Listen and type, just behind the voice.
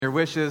your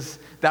wishes,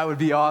 that would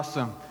be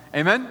awesome.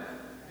 Amen?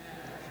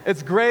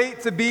 It's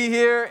great to be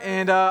here,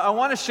 and I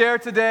want to share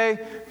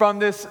today from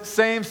this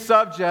same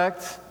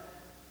subject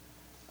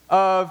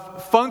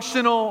of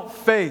functional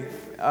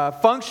faith.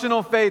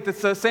 Functional faith,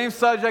 it's the same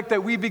subject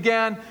that we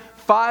began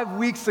 5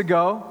 weeks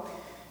ago,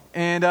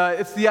 and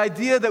it's the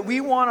idea that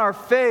we want our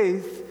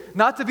faith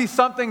not to be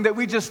something that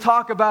we just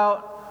talk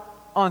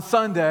about on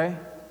Sunday,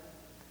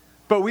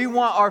 but we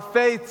want our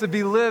faith to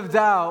be lived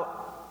out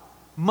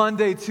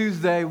Monday,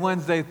 Tuesday,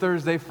 Wednesday,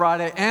 Thursday,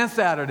 Friday, and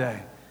Saturday,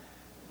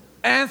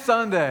 and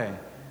Sunday.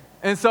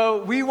 And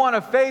so we want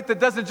a faith that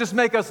doesn't just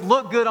make us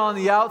look good on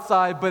the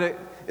outside, but it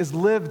is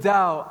lived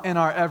out in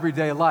our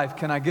everyday life.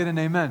 Can I get an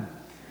amen?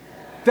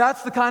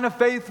 That's the kind of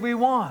faith we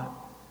want,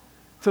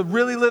 to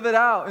really live it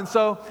out. And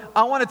so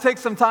I want to take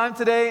some time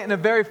today in a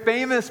very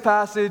famous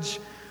passage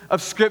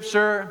of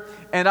Scripture,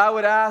 and I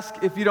would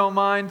ask, if you don't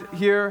mind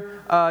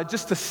here,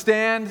 just to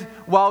stand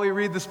while we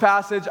read this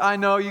passage. I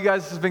know you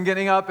guys have been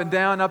getting up and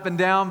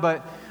down,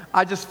 but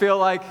I just feel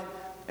like,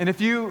 and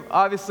if you,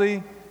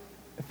 obviously,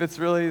 if it's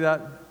really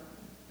that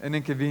an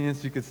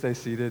inconvenience, you could stay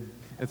seated.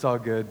 It's all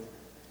good.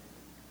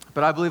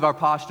 But I believe our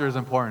posture is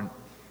important.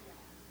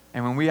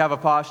 And when we have a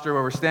posture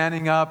where we're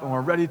standing up and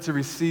we're ready to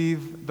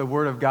receive the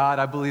Word of God,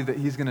 I believe that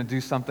He's going to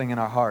do something in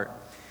our heart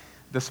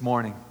this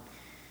morning.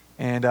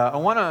 And I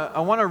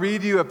want to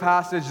read you a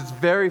passage that's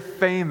very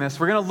famous.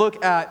 We're going to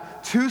look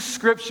at two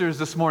scriptures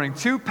this morning,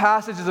 two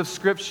passages of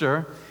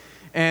Scripture.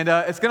 And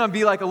it's going to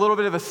be like a little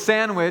bit of a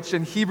sandwich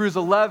in Hebrews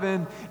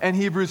 11 and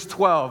Hebrews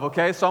 12,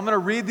 okay? So I'm going to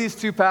read these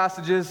two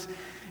passages,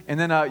 and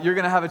then you're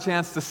going to have a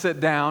chance to sit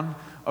down,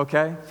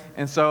 okay?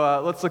 And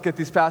so let's look at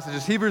these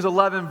passages. Hebrews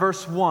 11,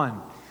 verse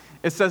 1.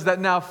 It says that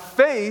now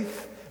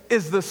faith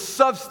is the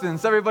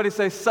substance. Everybody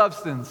say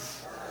substance.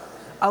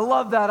 I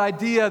love that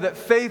idea that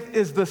faith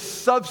is the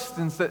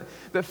substance,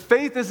 that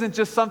faith isn't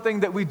just something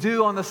that we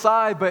do on the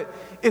side, but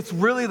it's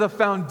really the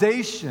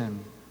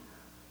foundation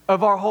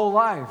of our whole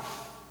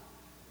life.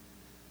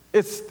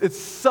 It's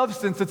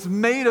substance, it's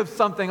made of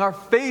something. Our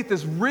faith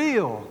is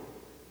real.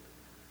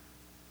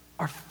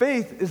 Our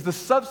faith is the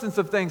substance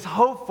of things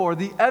hoped for,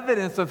 the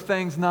evidence of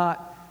things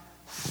not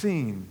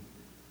seen.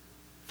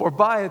 For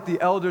by it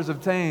the elders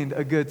obtained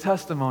a good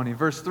testimony.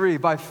 Verse 3,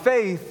 by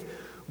faith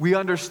we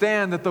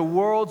understand that the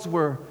worlds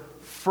were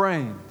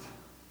framed.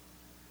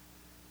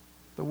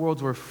 The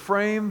worlds were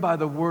framed by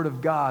the Word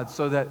of God,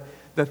 so that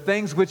the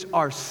things which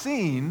are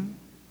seen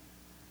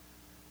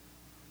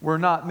were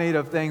not made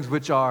of things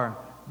which are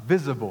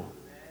visible.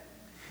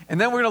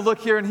 And then we're going to look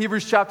here in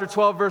Hebrews chapter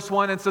 12, verse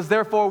 1, and it says,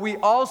 therefore we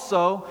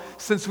also,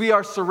 since we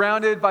are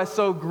surrounded by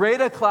so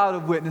great a cloud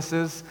of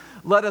witnesses,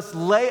 let us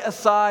lay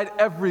aside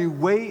every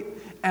weight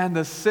and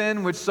the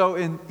sin which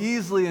so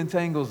easily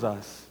entangles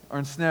us or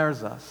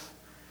ensnares us.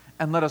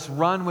 And let us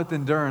run with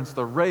endurance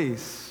the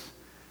race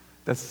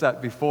that's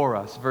set before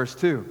us. Verse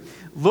 2,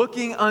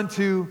 looking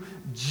unto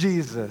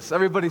Jesus.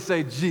 Everybody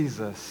say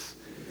Jesus.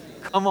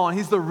 Come on,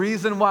 He's the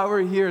reason why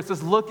we're here. It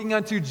says looking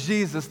unto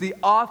Jesus, the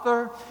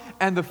author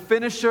and the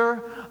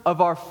finisher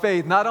of our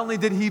faith. Not only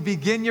did He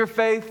begin your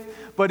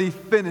faith, but He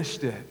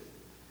finished it.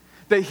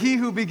 That He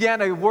who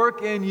began a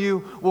work in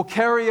you will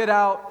carry it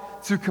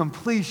out to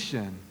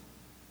completion.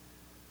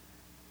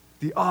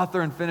 The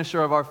author and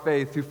finisher of our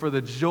faith, who for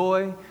the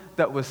joy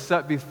that was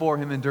set before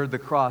Him endured the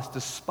cross,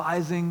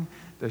 despising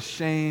the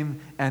shame,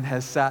 and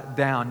has sat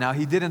down. Now,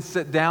 He didn't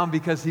sit down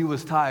because He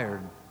was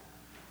tired.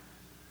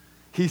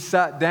 He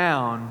sat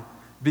down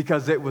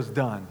because it was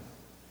done.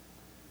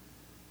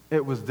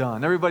 It was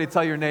done. Everybody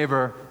tell your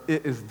neighbor,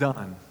 it is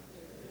done.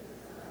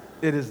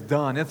 It is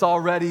done. It's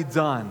already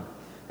done.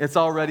 It's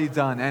already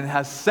done. And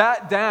has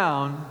sat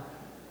down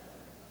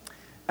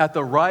at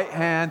the right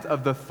hand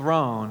of the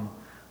throne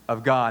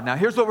of God. Now,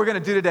 here's what we're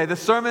going to do today. The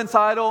sermon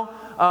title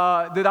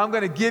that I'm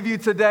going to give you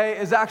today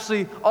is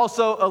actually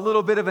also a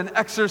little bit of an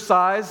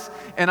exercise,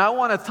 and I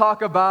want to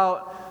talk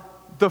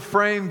about the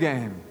frame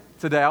game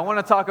today. I want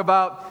to talk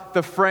about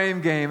the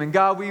frame game. And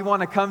God, we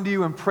want to come to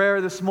you in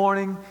prayer this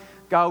morning.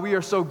 God, we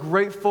are so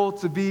grateful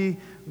to be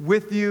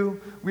with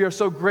you. We are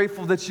so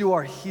grateful that you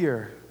are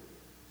here.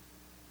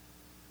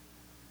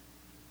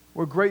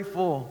 We're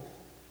grateful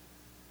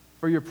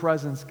for your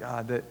presence,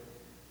 God, that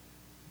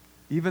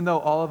even though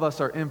all of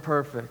us are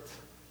imperfect,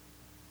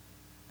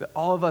 that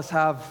all of us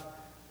have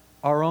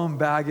our own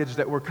baggage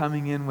that we're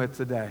coming in with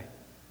today.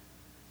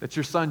 That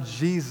your Son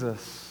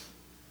Jesus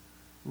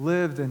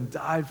lived and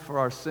died for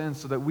our sins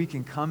so that we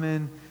can come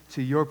in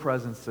to your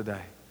presence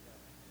today.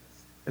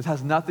 It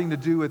has nothing to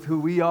do with who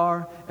we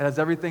are. It has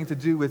everything to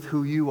do with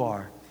who you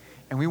are.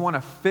 And we want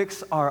to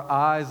fix our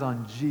eyes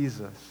on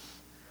Jesus,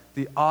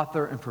 the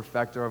author and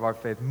perfecter of our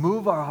faith.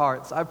 Move our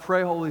hearts. I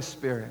pray, Holy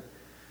Spirit,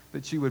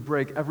 that you would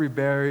break every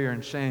barrier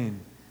and chain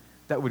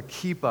that would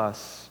keep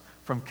us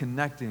from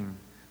connecting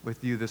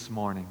with you this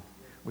morning.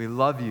 We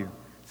love you.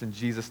 It's in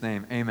Jesus'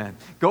 name, amen.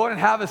 Go ahead and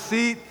have a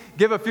seat.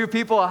 Give a few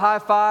people a high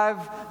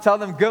five. Tell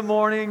them good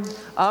morning.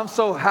 I'm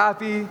so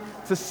happy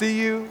to see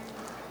you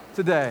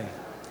today.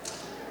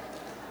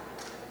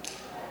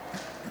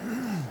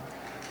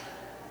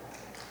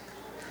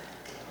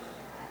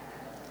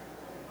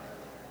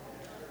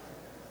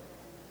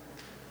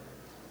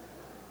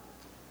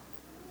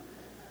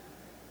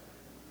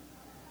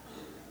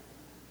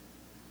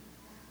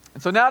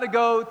 And so now to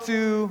go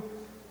to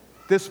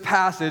this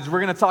passage,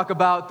 we're going to talk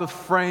about the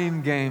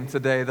frame game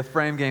today, the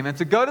frame game. And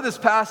to go to this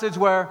passage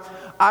where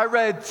I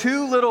read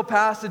two little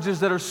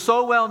passages that are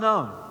so well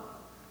known,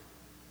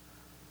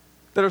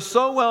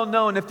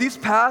 if these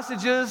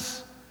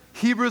passages,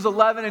 Hebrews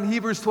 11 and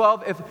Hebrews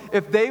 12,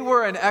 if they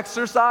were an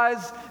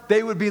exercise,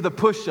 they would be the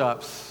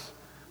push-ups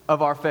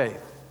of our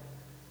faith.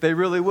 They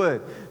really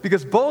would.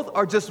 Because both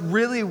are just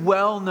really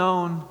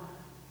well-known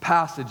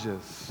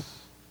passages.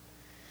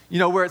 You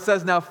know, where it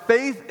says, now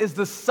faith is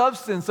the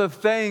substance of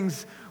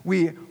things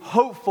we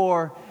hope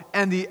for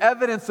and the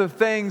evidence of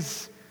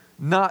things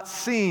not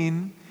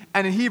seen.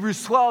 And in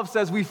Hebrews 12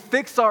 says, we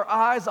fix our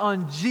eyes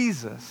on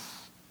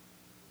Jesus,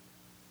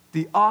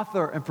 the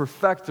author and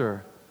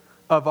perfecter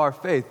of our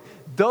faith.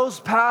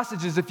 Those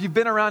passages, if you've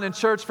been around in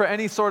church for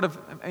any sort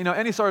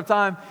of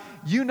time,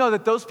 you know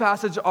that those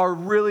passages are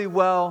really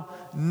well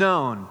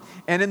known.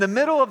 And in the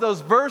middle of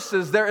those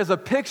verses, there is a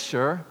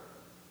picture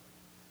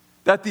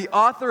that the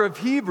author of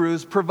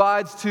Hebrews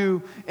provides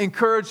to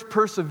encourage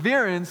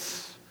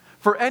perseverance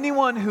for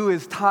anyone who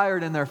is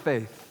tired in their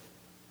faith.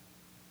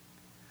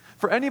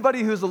 For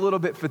anybody who's a little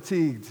bit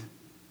fatigued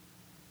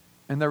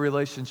in their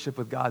relationship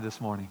with God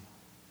this morning.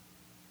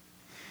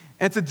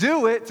 And to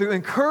do it, to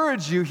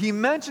encourage you, he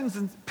mentions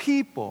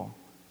people.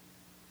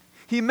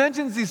 He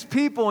mentions these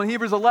people in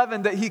Hebrews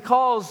 11 that he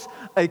calls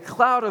a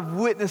cloud of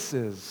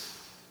witnesses.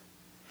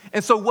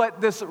 And so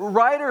what this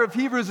writer of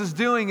Hebrews is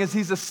doing is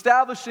he's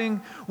establishing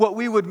what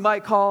we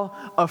might call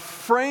a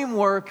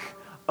framework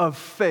of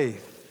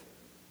faith.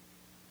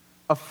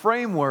 A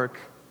framework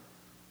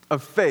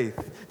of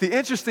faith. The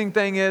interesting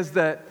thing is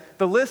that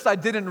the list I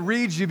didn't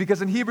read you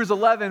because in Hebrews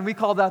 11, we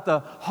call that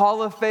the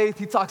Hall of Faith.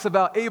 He talks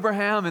about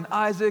Abraham and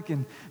Isaac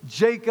and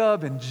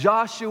Jacob and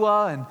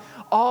Joshua and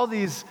all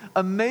these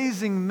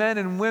amazing men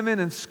and women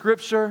in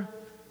Scripture.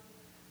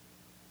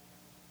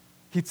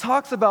 He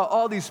talks about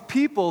all these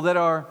people that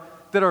are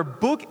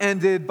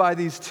bookended by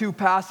these two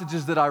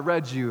passages that I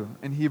read you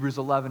in Hebrews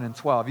 11 and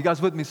 12. You guys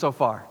with me so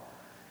far?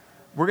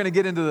 We're going to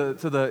get into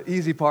the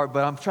easy part,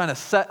 but I'm trying to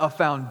set a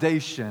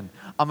foundation.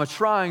 I'm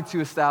trying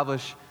to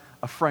establish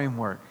a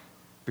framework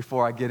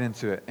before I get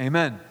into it.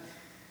 Amen.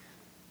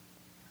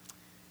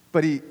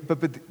 But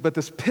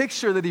this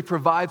picture that he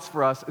provides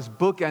for us is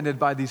bookended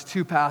by these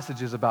two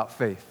passages about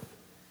faith.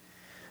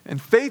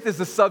 And faith is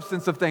the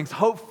substance of things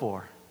hoped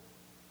for.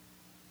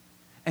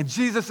 And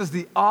Jesus is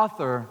the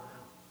author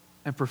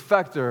and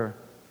perfecter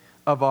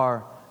of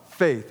our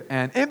faith.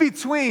 And in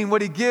between,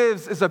 what he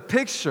gives is a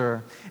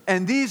picture.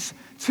 And these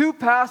two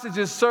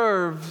passages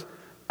serve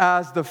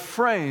as the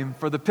frame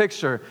for the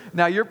picture.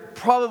 Now, you're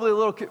probably a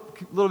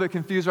little bit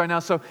confused right now.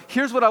 So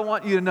here's what I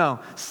want you to know.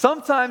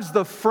 Sometimes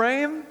the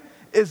frame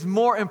is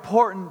more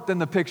important than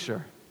the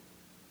picture.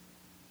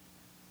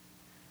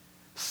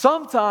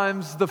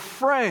 Sometimes the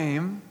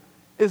frame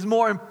is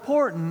more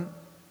important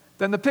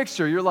than the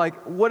picture. You're like,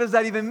 what does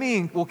that even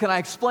mean? Well, can I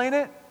explain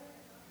it?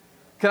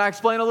 Can I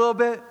explain a little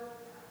bit?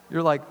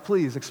 You're like,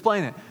 please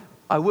explain it.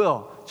 I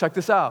will. Check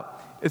this out.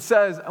 It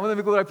says, let me look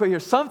at what I put here.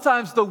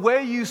 Sometimes the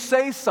way you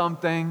say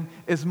something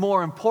is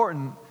more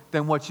important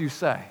than what you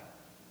say.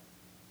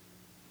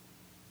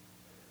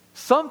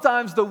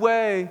 Sometimes the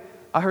way,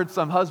 I heard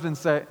some husbands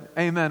say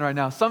amen right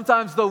now.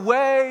 Sometimes the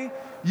way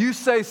you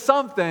say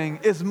something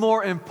is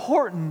more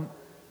important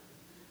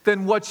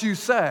than what you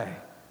say.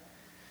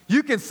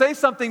 You can say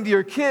something to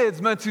your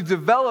kids meant to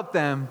develop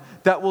them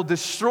that will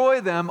destroy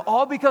them,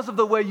 all because of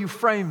the way you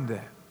framed it.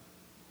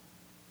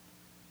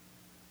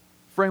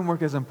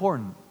 Framework is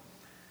important.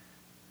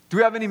 Do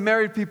we have any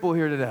married people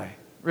here today?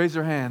 Raise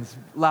your hands.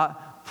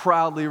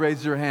 Proudly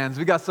raise your hands.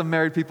 We got some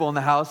married people in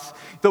the house.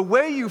 The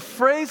way you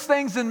phrase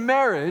things in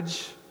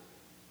marriage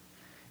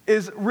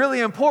is really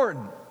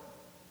important.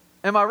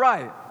 Am I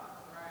right?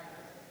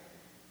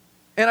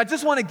 And I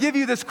just want to give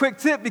you this quick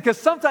tip because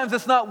sometimes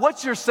it's not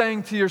what you're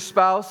saying to your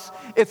spouse,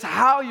 it's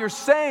how you're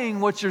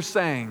saying what you're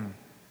saying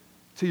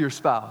to your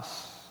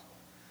spouse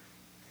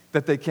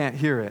that they can't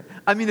hear it.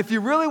 I mean, if you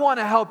really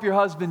want to help your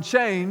husband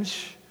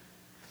change,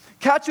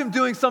 catch him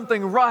doing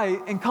something right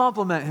and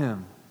compliment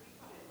him.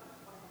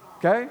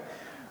 Okay?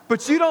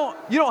 But you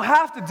don't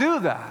have to do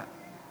that.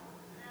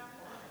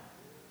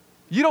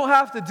 You don't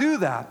have to do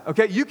that.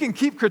 Okay? You can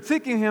keep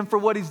critiquing him for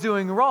what he's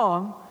doing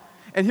wrong,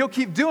 and he'll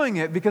keep doing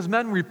it because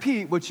men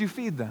repeat what you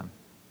feed them.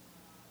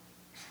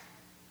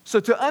 So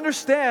to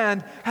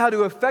understand how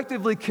to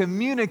effectively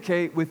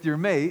communicate with your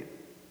mate,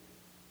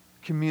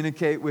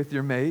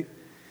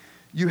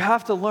 you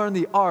have to learn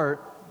the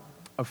art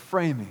of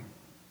framing.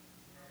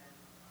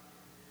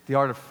 The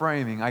art of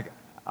framing. I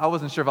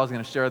wasn't sure if I was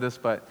going to share this,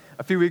 but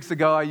a few weeks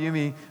ago,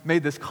 Ayumi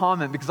made this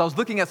comment because I was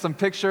looking at some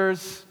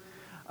pictures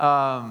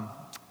back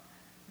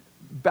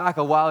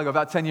a while ago,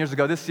 about 10 years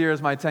ago. This year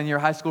is my 10-year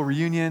high school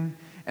reunion.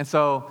 And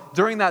so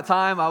during that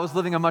time, I was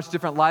living a much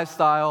different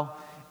lifestyle.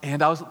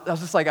 And I was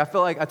just like, I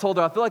feel like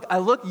I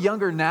look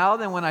younger now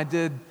than when I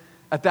did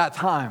at that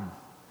time.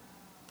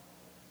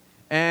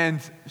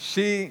 And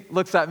she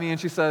looks at me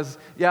and she says,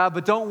 yeah,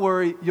 but don't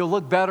worry, you'll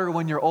look better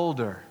when you're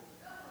older.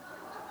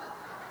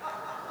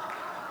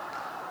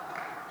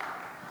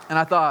 And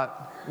I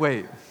thought,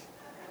 wait,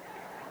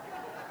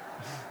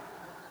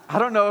 I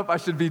don't know if I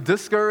should be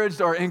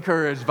discouraged or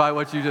encouraged by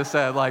what you just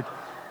said. Like,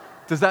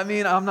 does that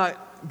mean I'm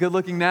not good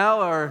looking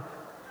now? Or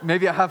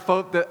maybe I have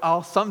hope that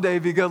I'll someday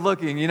be good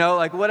looking,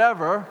 like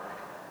whatever.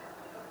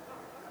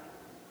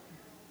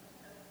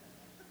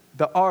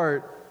 The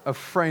art of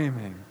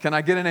framing. Can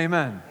I get an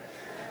amen?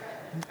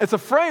 It's a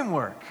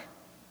framework.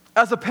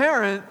 As a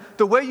parent,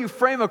 the way you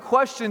frame a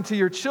question to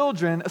your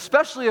children,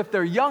 especially if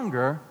they're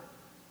younger,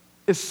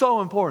 is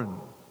so important,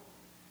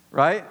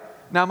 right?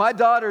 Now, my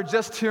daughter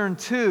just turned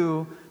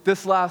 2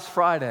 this last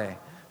Friday.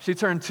 She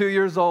turned 2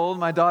 years old,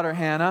 my daughter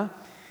Hannah,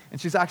 and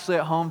she's actually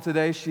at home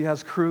today. She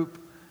has croup,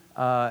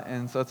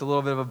 and so it's a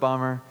little bit of a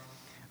bummer.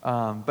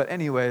 But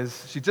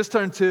anyways, she just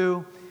turned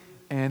 2,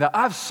 and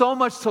I have so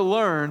much to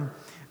learn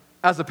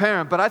as a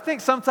parent, but I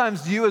think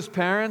sometimes you as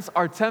parents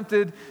are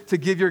tempted to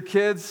give your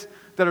kids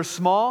that are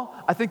small,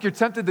 I think you're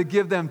tempted to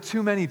give them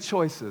too many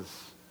choices.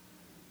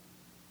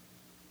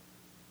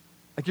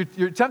 Like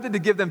you're tempted to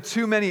give them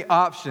too many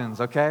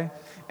options, okay?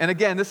 And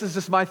again, this is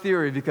just my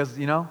theory because,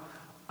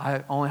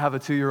 I only have a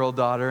 2-year-old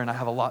daughter and I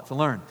have a lot to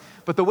learn.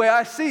 But the way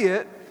I see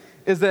it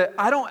is that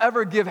I don't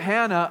ever give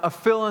Hannah a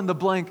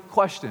fill-in-the-blank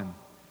question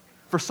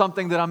for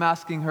something that I'm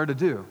asking her to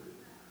do,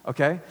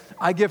 okay?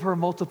 I give her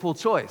multiple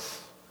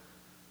choice,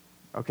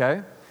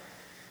 okay?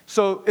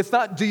 So it's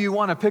not, do you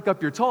want to pick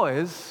up your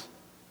toys?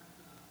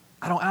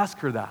 I don't ask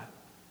her that.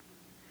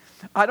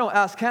 I don't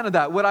ask Hannah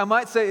that. What I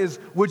might say is,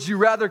 would you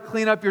rather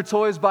clean up your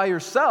toys by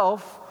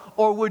yourself,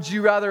 or would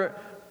you rather,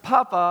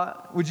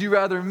 Papa, would you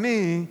rather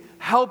me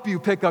help you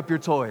pick up your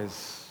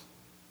toys?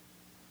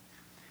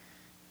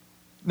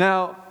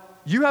 Now,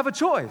 you have a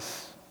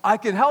choice. I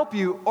could help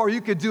you, or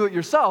you could do it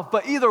yourself.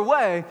 But either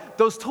way,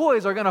 those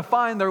toys are going to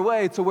find their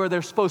way to where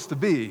they're supposed to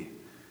be.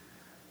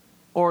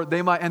 Or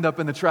they might end up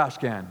in the trash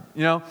can,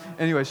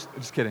 Anyways,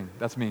 just kidding.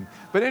 That's mean.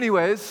 But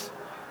anyways,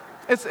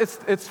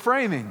 it's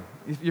framing.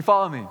 You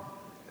follow me?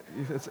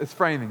 It's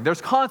framing.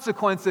 There's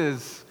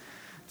consequences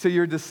to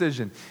your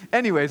decision.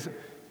 Anyways,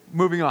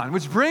 moving on.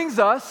 Which brings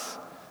us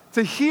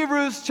to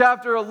Hebrews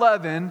chapter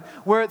 11,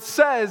 where it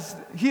says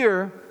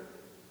here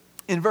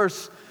in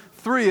verse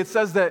 3, it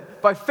says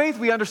that by faith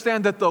we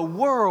understand that the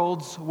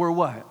worlds were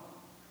what?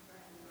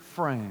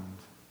 Framed.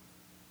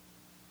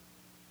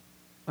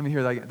 Let me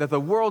hear that again. That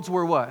the worlds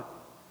were what?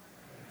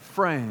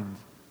 Framed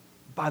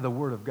by the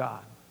word of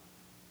God.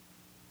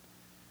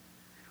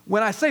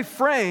 When I say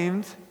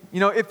framed,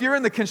 if you're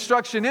in the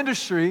construction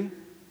industry,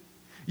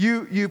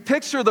 you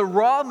picture the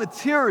raw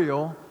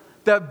material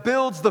that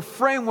builds the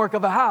framework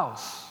of a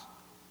house.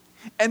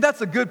 And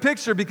that's a good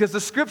picture because the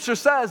scripture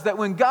says that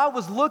when God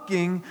was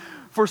looking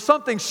for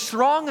something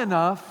strong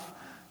enough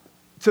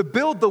to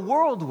build the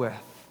world with,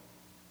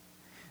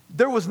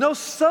 there was no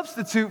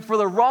substitute for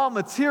the raw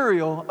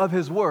material of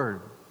his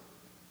word.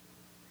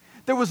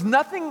 There was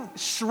nothing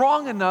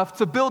strong enough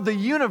to build the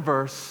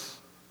universe.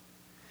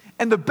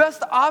 And the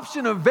best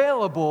option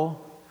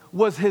available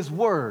was his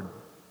word.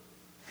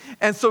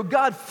 And so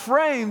God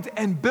framed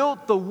and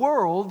built the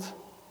world,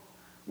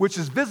 which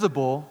is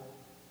visible,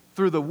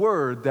 through the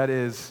word that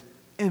is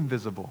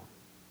invisible.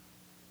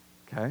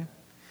 Okay?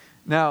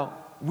 Now,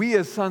 we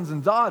as sons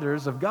and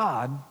daughters of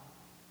God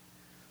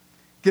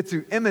get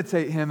to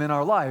imitate him in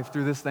our life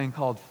through this thing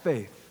called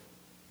faith.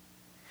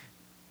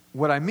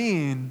 What I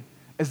mean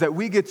is that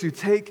we get to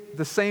take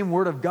the same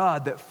word of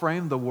God that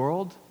framed the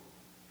world,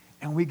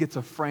 and we get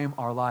to frame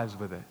our lives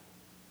with it.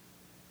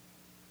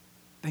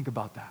 Think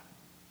about that.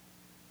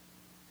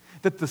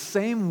 That the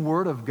same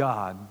word of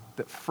God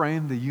that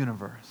framed the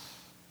universe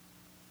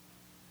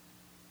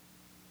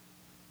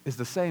is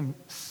the same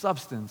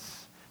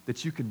substance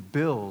that you can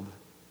build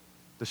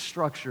the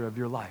structure of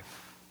your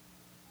life.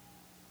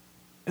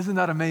 Isn't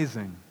that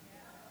amazing?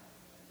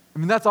 I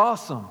mean, that's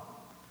awesome.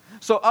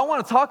 So I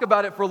want to talk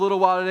about it for a little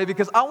while today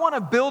because I want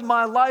to build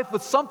my life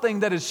with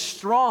something that is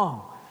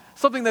strong,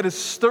 something that is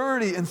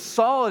sturdy and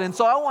solid. And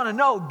so I want to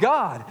know,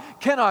 God,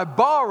 can I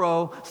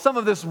borrow some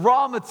of this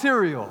raw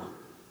material?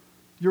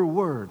 Your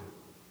word.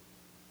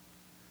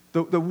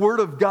 The word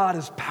of God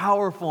is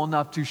powerful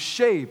enough to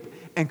shape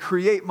and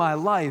create my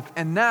life.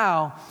 And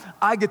now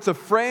I get to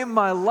frame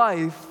my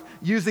life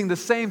using the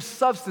same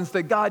substance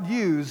that God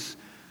used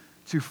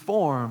to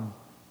form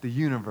the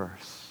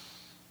universe.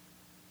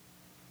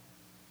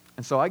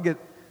 And so I got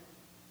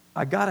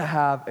to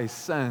have a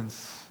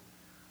sense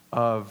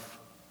of,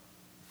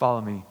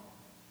 follow me,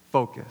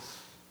 focus.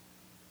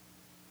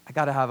 I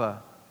got to have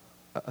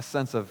a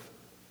sense of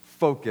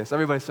focus.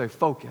 Everybody say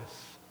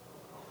focus.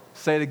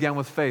 Say it again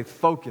with faith.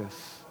 Focus.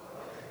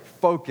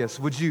 Focus.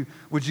 Would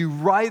you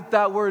write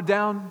that word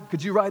down?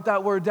 Could you write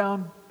that word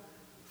down?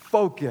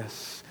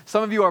 Focus.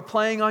 Some of you are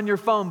playing on your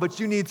phone, but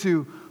you need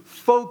to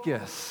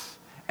focus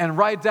and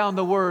write down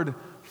the word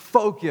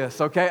focus,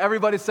 okay?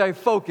 Everybody say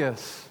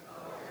focus.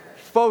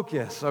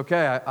 Focus,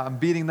 okay? I'm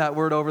beating that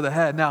word over the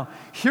head. Now,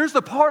 here's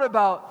the part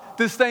about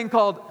this thing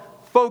called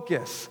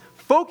focus.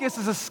 Focus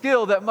is a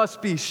skill that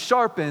must be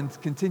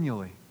sharpened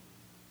continually.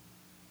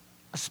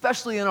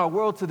 Especially in our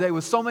world today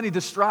with so many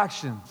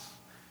distractions.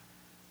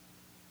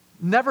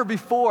 never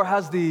before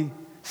has the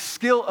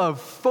skill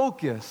of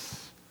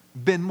focus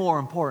been more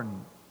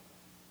important.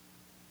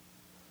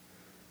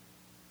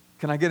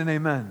 Can I get an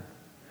amen?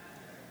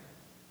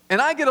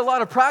 And I get a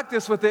lot of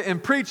practice with it in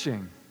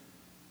preaching,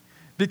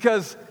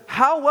 because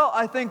how well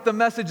I think the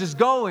message is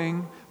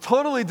going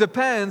totally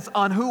depends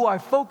on who I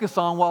focus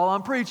on while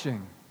I'm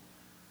preaching.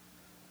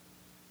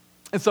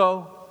 And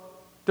so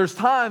there's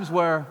times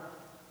where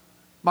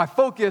my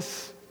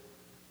focus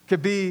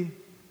could be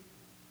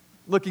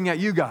looking at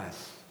you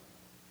guys.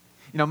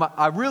 You know,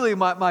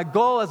 my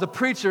goal as a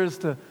preacher is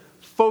to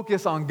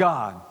focus on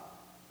God.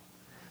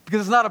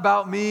 Because it's not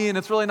about me and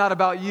it's really not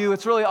about you.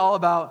 It's really all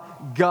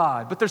about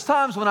God. But there's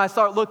times when I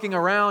start looking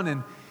around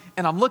and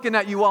I'm looking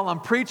at you while I'm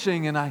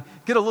preaching, and I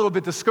get a little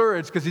bit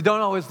discouraged because you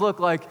don't always look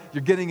like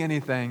you're getting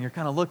anything. You're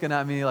kind of looking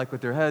at me like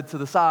with your head to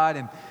the side,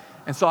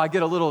 and so I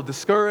get a little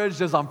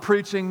discouraged as I'm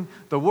preaching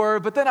the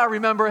word. But then I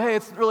remember, hey,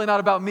 it's really not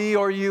about me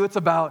or you. It's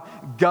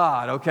about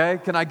God, okay?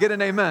 Can I get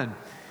an amen?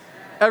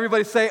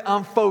 Everybody say,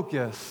 I'm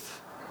focused.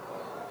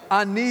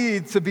 I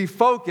need to be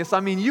focused. I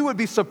mean, you would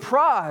be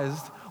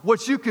surprised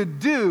what you could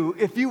do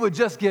if you would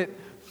just get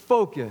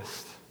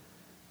focused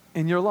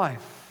in your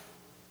life.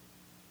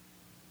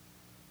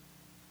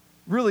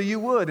 Really, you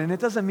would. And it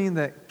doesn't mean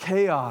that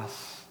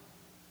chaos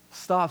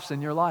stops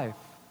in your life,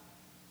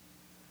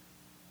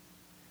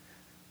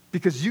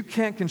 because you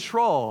can't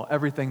control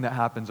everything that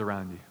happens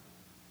around you.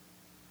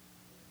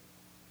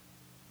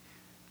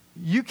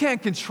 You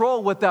can't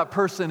control what that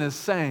person is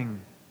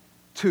saying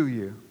to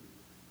you.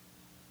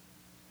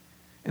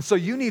 And so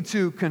you need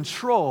to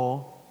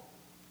control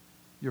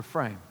your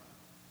frame.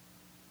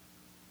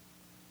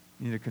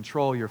 You need to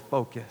control your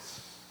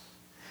focus.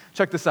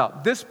 Check this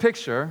out. This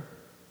picture,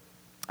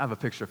 I have a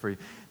picture for you.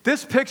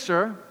 This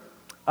picture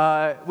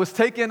was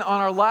taken on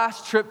our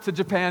last trip to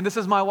Japan. This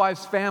is my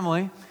wife's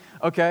family,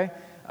 okay?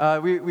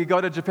 We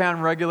go to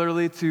Japan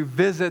regularly to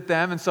visit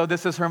them, and so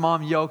this is her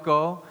mom,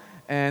 Yoko,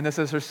 and this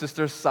is her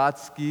sister,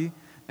 Satsuki,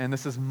 and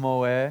this is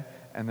Moe,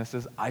 and this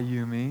is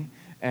Ayumi,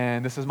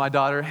 and this is my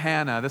daughter,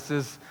 Hannah. This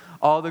is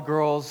all the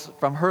girls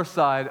from her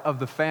side of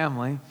the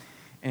family,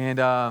 and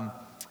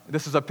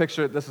this is a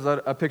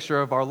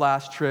picture of our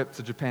last trip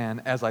to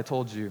Japan, as I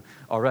told you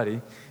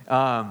already.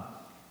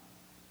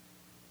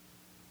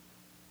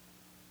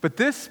 But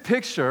this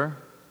picture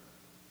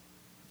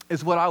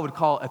is what I would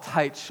call a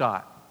tight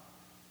shot.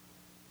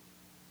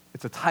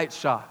 It's a tight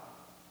shot.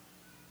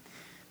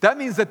 That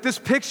means that this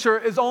picture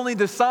is only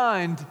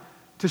designed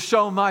to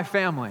show my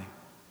family.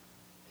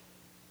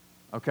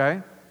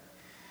 Okay?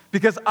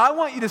 Because I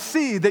want you to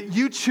see that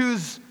you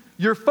choose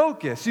your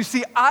focus. You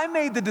see, I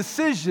made the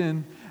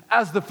decision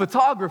as the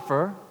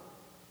photographer.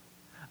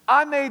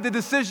 I made the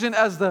decision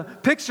as the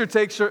picture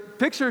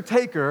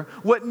taker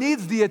what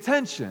needs the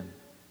attention.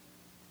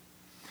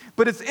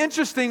 But it's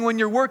interesting when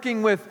you're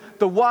working with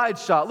the wide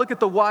shot. Look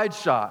at the wide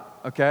shot,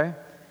 okay?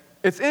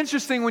 It's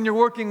interesting when you're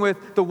working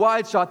with the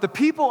wide shot. The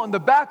people in the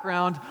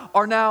background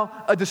are now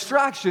a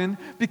distraction,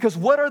 because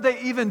what are they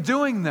even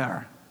doing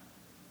there?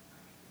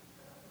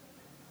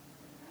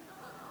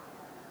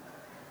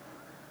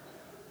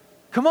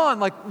 Come on,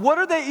 like, what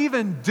are they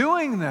even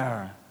doing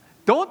there?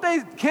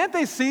 Can't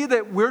they see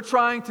that we're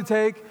trying to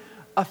take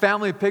a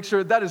family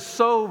picture? That is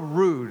so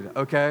rude,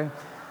 okay?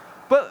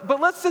 But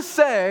let's just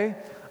say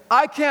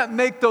I can't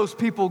make those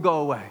people go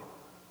away.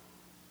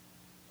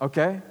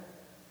 Okay?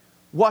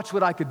 Watch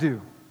what I could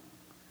do.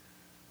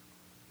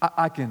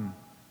 I can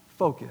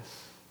focus.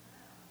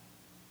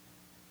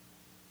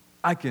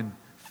 I can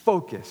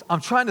focus.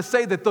 I'm trying to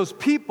say that those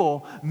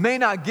people may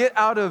not get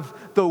out of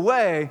the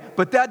way,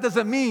 but that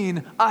doesn't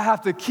mean I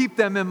have to keep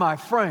them in my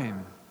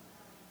frame.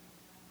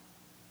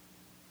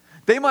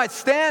 They might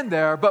stand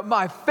there, but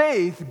my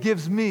faith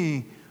gives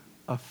me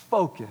a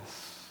focus.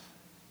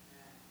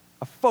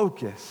 A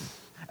focus.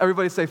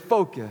 Everybody say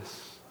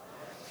focus.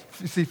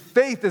 You see,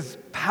 faith is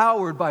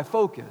powered by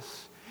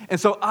focus. And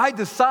so I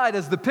decide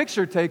as the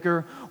picture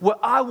taker what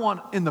I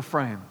want in the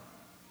frame.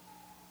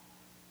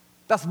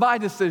 That's my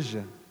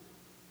decision.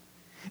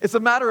 It's a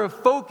matter of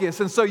focus.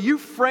 And so you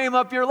frame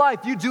up your life.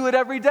 You do it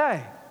every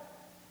day.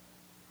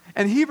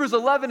 And Hebrews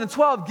 11 and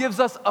 12 gives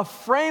us a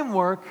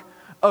framework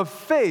of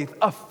faith,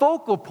 a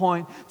focal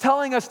point,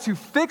 telling us to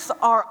focus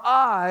our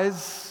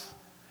eyes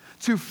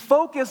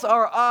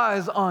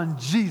on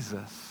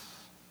Jesus,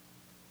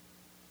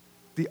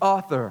 the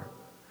author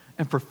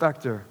and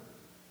perfecter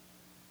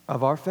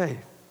of our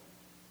faith.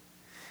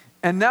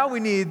 And now we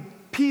need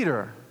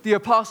Peter, the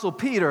Apostle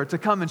Peter, to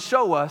come and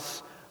show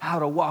us how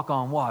to walk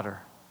on water.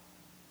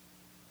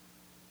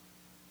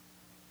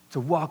 To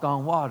walk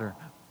on water.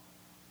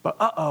 But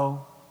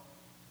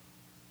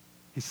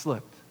he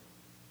slipped.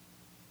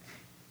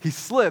 He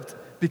slipped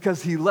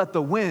because he let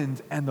the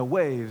wind and the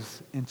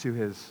waves into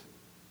his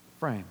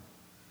frame.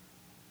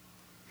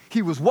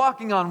 He was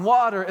walking on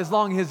water as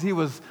long as he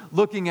was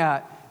looking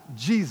at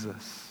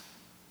Jesus.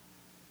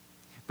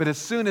 But as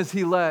soon as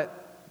he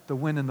let the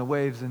wind and the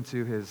waves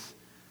into his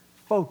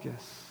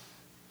focus,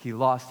 he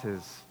lost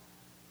his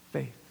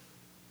faith.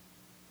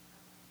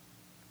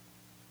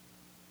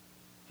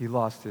 He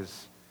lost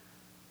his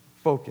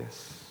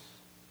focus.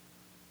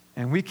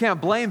 And we can't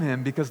blame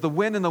him because the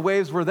wind and the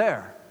waves were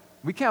there.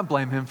 We can't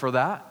blame him for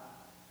that,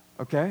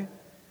 okay?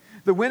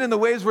 The wind and the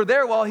waves were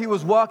there while he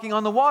was walking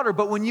on the water.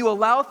 But when you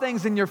allow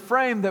things in your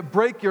frame that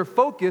break your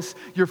focus,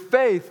 your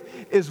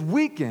faith is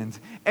weakened.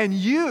 And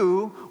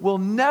you will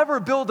never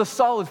build a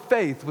solid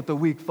faith with a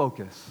weak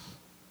focus.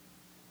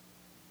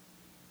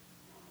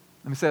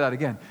 Let me say that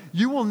again.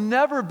 You will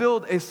never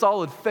build a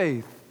solid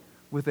faith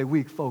with a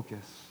weak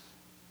focus.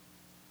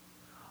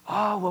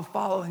 Oh, well,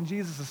 following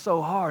Jesus is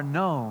so hard.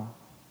 No.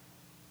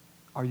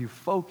 Are you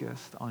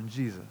focused on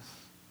Jesus?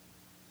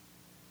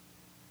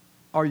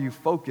 Are you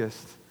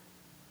focused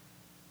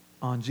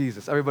on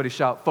Jesus? Everybody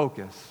shout,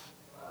 focus.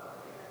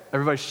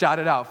 Everybody shout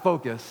it out,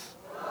 focus.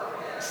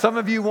 Some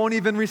of you won't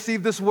even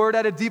receive this word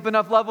at a deep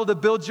enough level to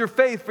build your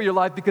faith for your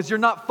life because you're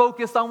not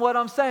focused on what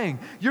I'm saying.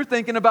 You're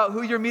thinking about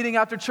who you're meeting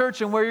after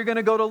church and where you're going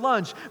to go to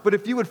lunch. But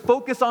if you would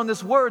focus on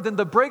this word, then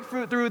the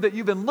breakthrough that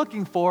you've been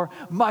looking for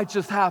might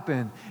just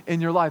happen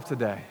in your life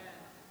today.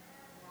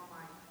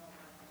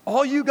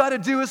 All you got to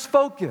do is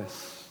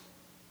focus.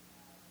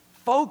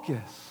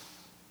 Focus.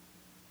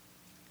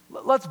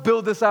 Let's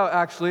build this out,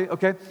 actually,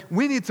 okay?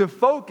 We need to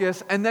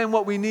focus, and then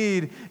what we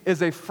need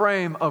is a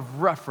frame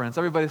of reference.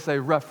 Everybody say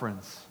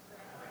reference.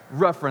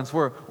 Reference.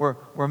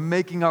 We're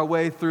making our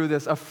way through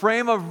this. A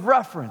frame of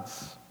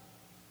reference.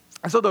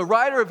 And so the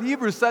writer of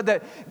Hebrews said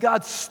that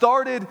God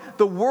started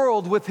the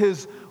world with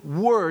his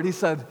word. He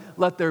said,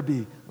 let there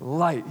be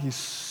light. He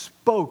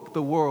spoke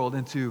the world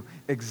into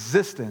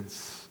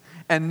existence.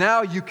 And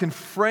now you can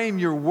frame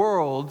your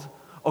world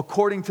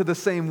according to the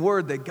same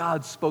word that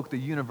God spoke the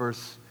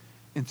universe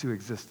into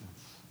existence.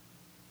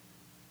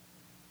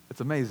 It's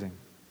amazing.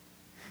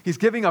 He's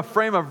giving a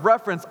frame of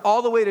reference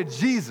all the way to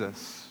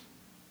Jesus,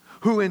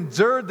 who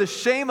endured the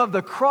shame of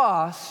the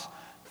cross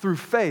through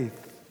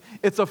faith.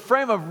 It's a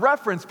frame of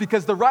reference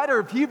because the writer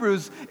of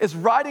Hebrews is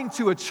writing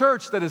to a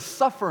church that is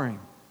suffering.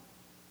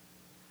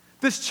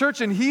 This church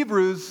in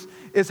Hebrews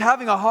is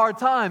having a hard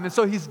time, and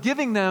so he's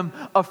giving them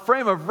a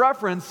frame of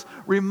reference,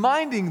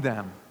 reminding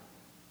them.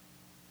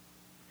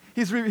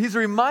 He's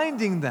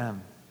reminding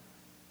them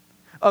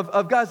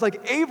of guys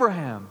like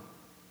Abraham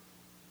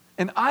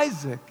and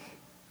Isaac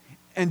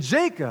and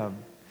Jacob.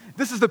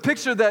 This is the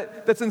picture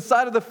that's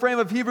inside of the frame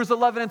of Hebrews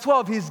 11 and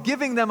 12. He's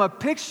giving them a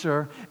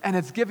picture, and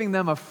it's giving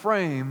them a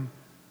frame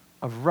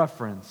of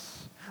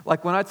reference.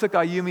 Like when I took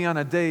Ayumi on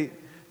a date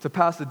to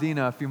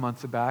Pasadena a few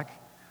months back,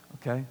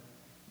 okay?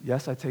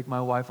 Yes, I take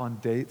my wife on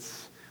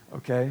dates,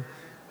 okay?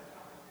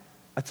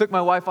 I took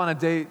my wife on a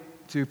date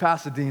to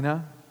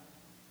Pasadena,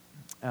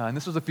 and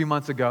this was a few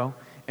months ago.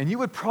 And you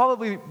would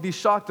probably be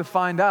shocked to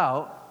find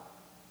out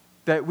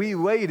that we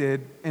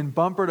waited in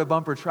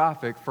bumper-to-bumper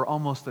traffic for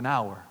almost an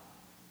hour.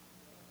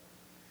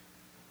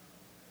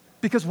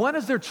 Because when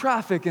is there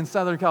traffic in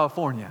Southern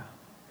California?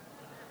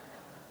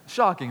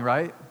 Shocking,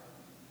 right?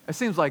 It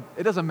seems like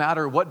it doesn't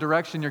matter what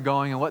direction you're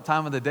going and what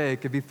time of the day.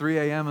 It could be 3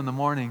 a.m. in the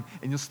morning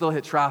and you'll still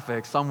hit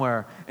traffic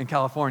somewhere in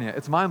California.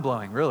 It's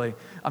mind-blowing, really.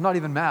 I'm not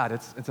even mad.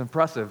 It's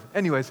impressive.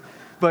 Anyways,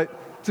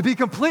 but to be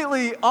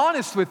completely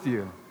honest with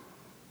you,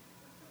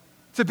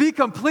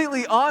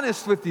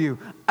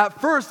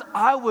 at first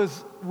I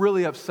was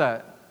really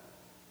upset.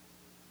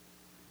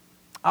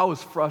 I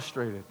was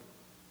frustrated.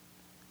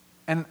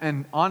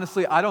 And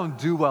honestly, I don't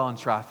do well in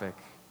traffic.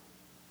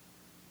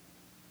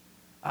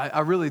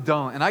 I really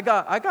don't. And I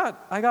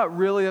got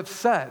really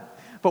upset.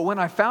 But when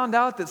I found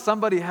out that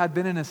somebody had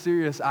been in a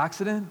serious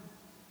accident,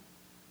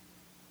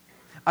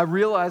 I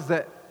realized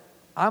that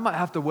I might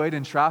have to wait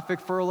in traffic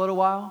for a little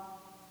while.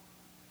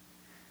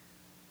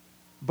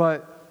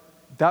 But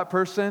that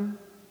person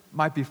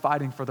might be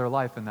fighting for their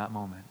life in that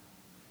moment.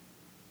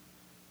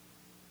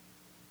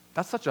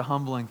 That's such a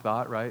humbling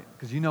thought, right?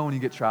 Because you know when you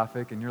get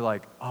traffic and you're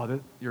like, oh,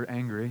 you're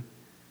angry.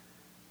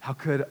 How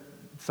could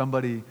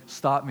somebody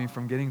stop me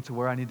from getting to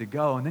where I need to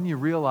go? And then you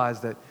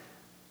realize that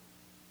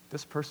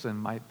this person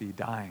might be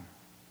dying.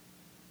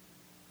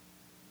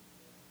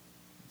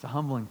 It's a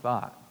humbling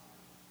thought.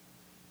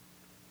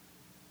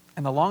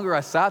 And the longer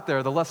I sat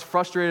there, the less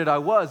frustrated I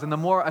was. And the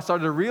more I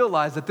started to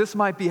realize that this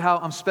might be how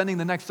I'm spending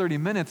the next 30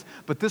 minutes,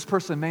 but this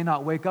person may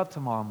not wake up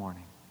tomorrow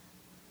morning.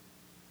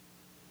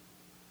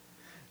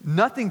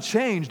 Nothing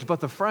changed but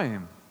the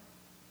frame.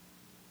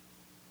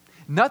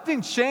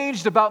 Nothing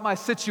changed about my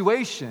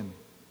situation,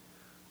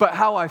 but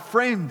how I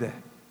framed it.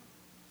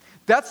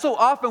 That's so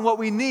often what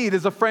we need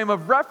is a frame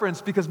of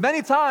reference, because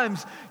many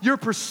times your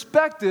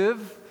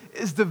perspective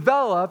is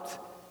developed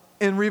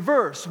in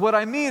reverse. What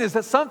I mean is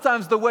that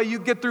sometimes the way you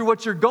get through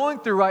what you're going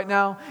through right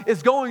now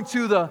is going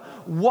to the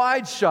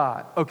wide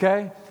shot,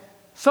 okay?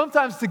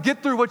 Sometimes to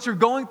get through what you're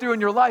going through in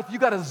your life, you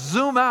got to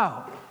zoom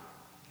out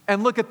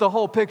and look at the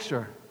whole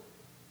picture.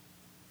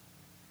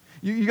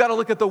 You got to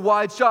look at the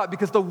wide shot,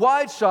 because the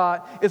wide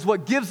shot is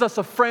what gives us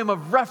a frame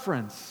of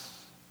reference,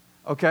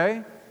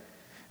 okay?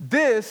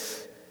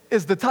 This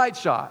is the tight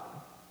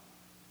shot.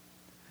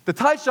 The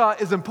tight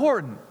shot is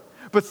important,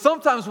 but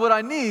sometimes what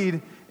I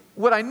need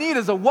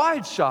is a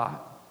wide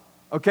shot.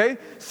 Okay?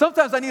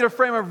 Sometimes I need a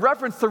frame of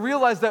reference to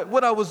realize that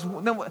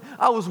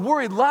I was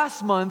worried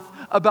last month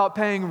about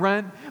paying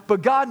rent,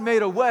 but God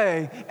made a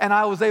way and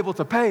I was able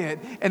to pay it.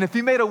 And if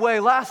he made a way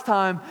last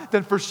time,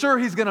 then for sure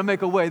he's going to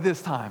make a way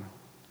this time.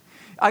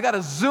 I got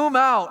to zoom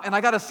out and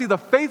I got to see the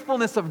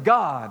faithfulness of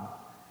God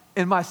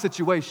in my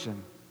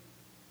situation.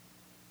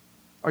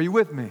 Are you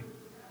with me?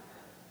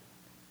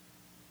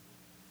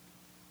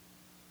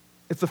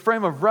 It's a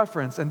frame of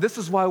reference, and this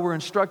is why we're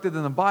instructed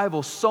in the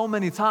Bible so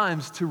many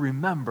times to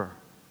remember.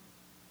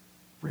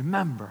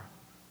 Remember.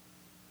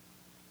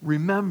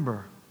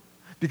 Remember.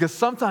 Because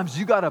sometimes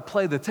you got to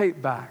play the tape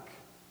back.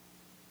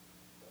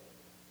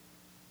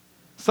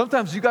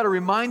 Sometimes you got to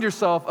remind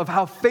yourself of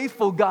how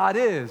faithful God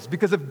is.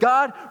 Because if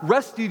God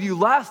rescued you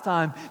last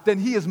time, then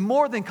he is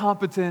more than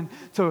competent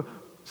to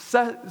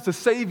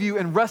save you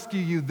and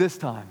rescue you this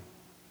time.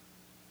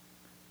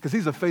 Because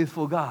he's a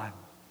faithful God.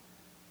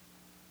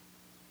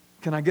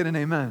 Can I get an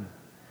amen?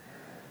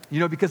 You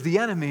know, because the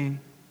enemy,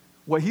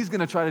 what he's going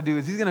to try to do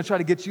is he's going to try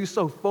to get you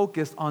so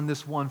focused on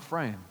this one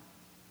frame.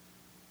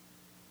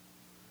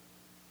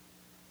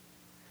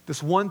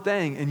 This one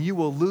thing, and you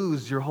will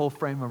lose your whole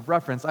frame of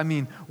reference. I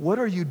mean, what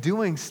are you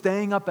doing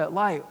staying up at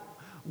night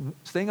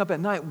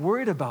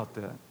worried about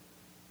that?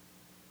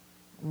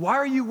 Why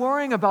are you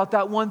worrying about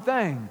that one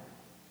thing?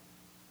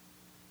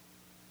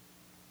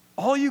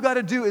 All you got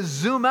to do is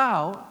zoom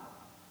out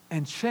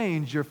and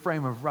change your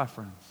frame of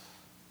reference.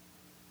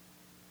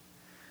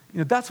 You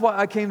know, that's why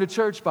I came to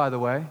church, by the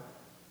way.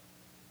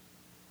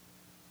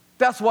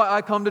 That's why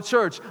I come to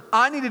church.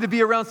 I needed to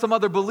be around some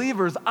other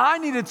believers. I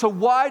needed to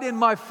widen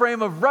my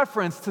frame of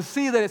reference to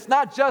see that it's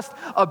not just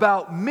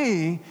about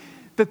me,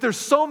 that there's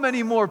so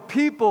many more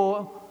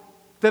people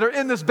that are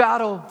in this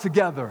battle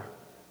together.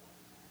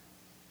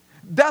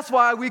 That's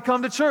why we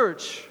come to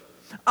church.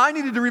 I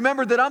needed to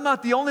remember that I'm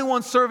not the only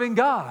one serving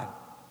God.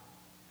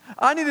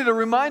 I needed a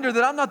reminder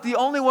that I'm not the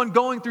only one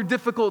going through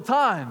difficult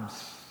times.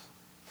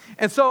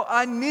 And so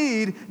I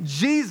need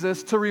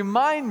Jesus to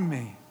remind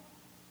me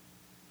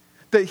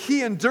that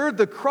he endured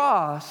the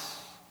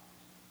cross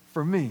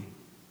for me.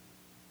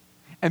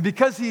 And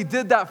because he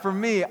did that for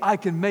me, I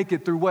can make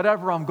it through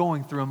whatever I'm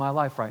going through in my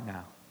life right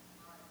now.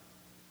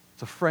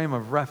 It's a frame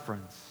of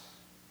reference.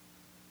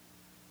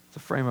 It's a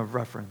frame of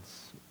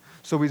reference.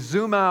 So we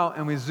zoom out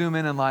and we zoom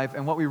in life,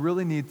 and what we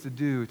really need to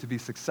do to be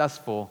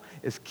successful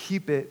is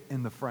keep it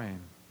in the frame.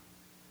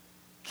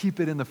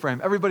 Keep it in the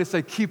frame. Everybody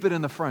say, keep it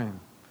in the frame.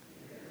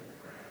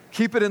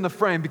 Keep it in the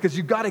frame, because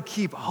you got to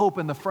keep hope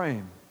in the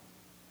frame.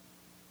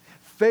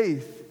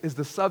 Faith is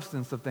the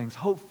substance of things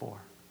hoped for.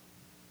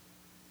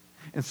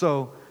 And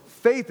so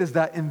faith is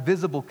that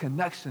invisible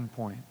connection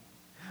point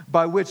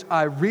by which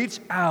I reach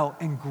out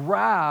and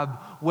grab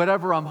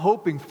whatever I'm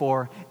hoping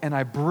for and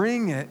I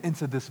bring it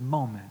into this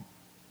moment.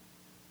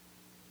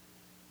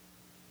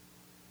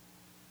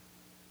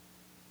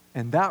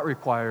 And that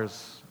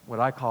requires what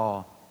I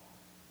call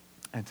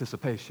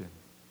anticipation.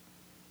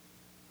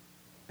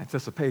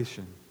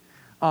 Anticipation.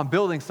 I'm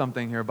building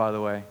something here, by the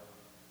way.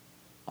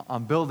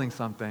 I'm building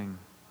something.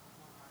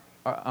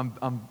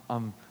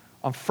 I'm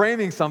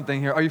framing something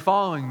here. Are you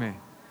following me?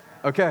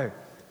 Okay.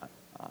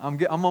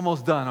 I'm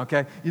almost done,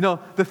 okay? You know,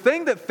 the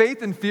thing that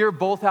faith and fear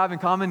both have in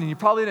common, and you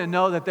probably didn't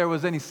know that there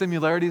was any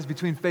similarities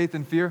between faith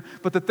and fear,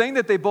 but the thing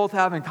that they both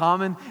have in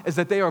common is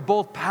that they are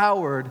both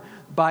powered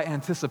by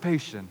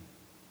anticipation.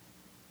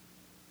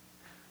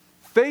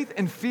 Faith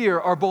and fear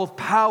are both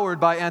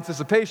powered by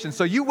anticipation.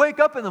 So you wake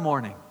up in the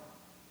morning,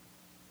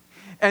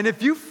 and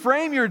if you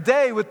frame your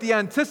day with the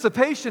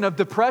anticipation of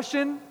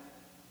depression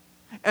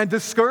and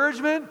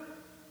discouragement,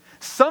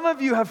 some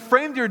of you have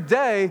framed your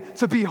day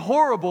to be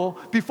horrible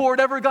before it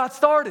ever got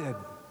started.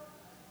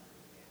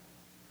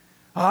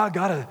 Oh, I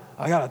got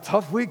a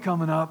tough week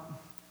coming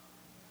up.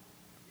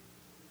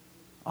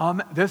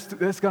 This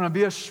is going to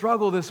be a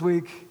struggle this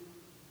week.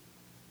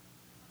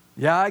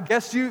 Yeah, I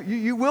guess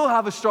you will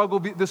have a struggle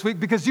this week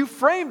because you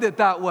framed it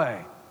that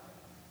way.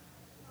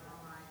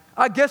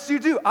 I guess you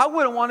do. I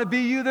wouldn't want to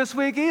be you this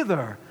week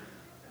either.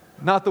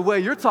 Not the way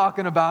you're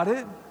talking about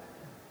it.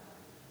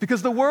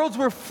 Because the words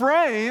were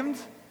framed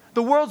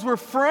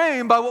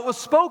by what was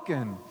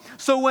spoken.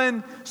 So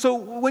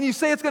when you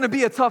say it's going to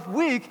be a tough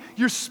week,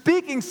 you're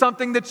speaking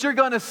something that you're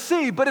going to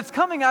see, but it's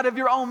coming out of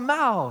your own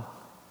mouth.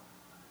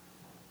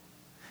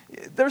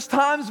 There's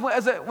times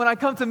when I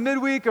come to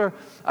midweek, or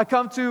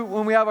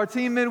when we have our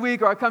team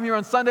midweek, or I come here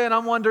on Sunday and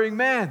I'm wondering,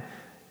 man,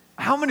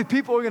 how many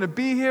people are going to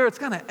be here? It's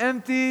kind of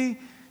empty,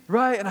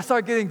 right? And I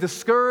start getting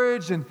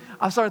discouraged, and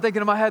I start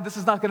thinking in my head, this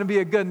is not going to be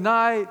a good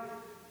night.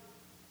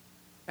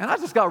 And I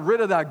just got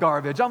rid of that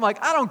garbage. I'm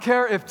like, I don't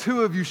care if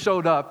 2 of you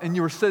showed up and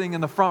you were sitting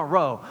in the front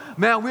row.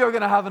 Man, we are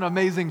going to have an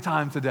amazing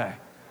time today.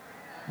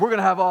 We're going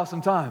to have an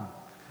awesome time.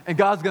 And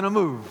God's going to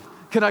move.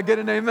 Can I get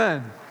an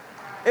amen?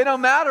 It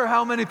don't matter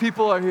how many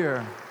people are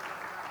here.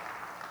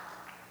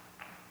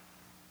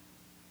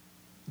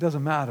 It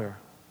doesn't matter.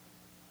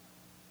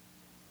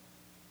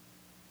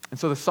 And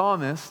so the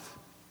psalmist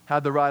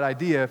had the right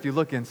idea. If you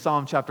look in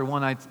Psalm chapter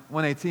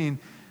 118,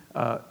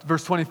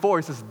 verse 24,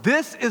 he says,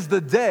 "This is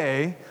the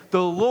day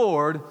the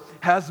Lord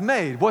has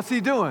made." What's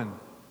he doing?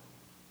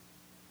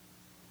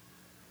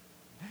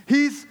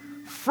 He's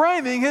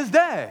framing his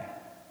day.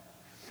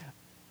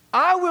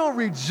 I will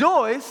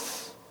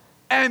rejoice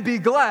and be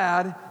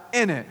glad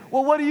in it.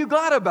 Well, what are you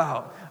glad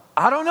about?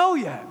 I don't know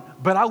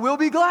yet, but I will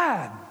be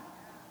glad.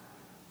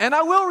 And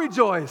I will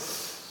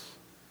rejoice.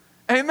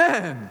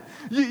 Amen.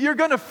 You're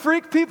going to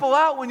freak people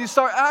out when you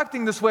start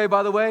acting this way,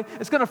 by the way.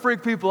 It's going to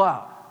freak people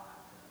out.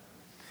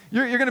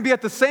 You're going to be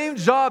at the same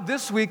job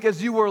this week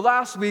as you were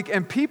last week,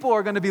 and people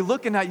are going to be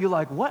looking at you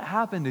like, what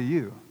happened to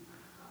you?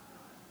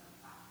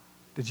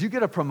 Did you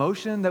get a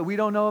promotion that we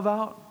don't know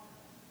about?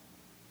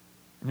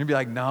 And you'll be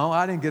like, no,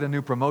 I didn't get a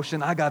new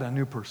promotion. I got a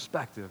new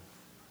perspective.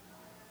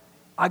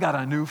 I got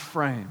a new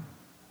frame.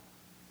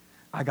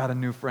 I got a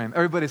new frame.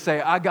 Everybody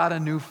say, I got a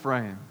new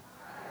frame.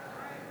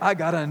 I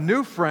got a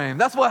new frame.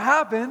 That's what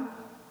happened.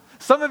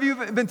 Some of you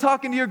have been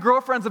talking to your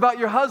girlfriends about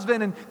your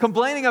husband and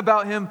complaining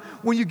about him.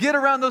 When you get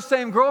around those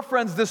same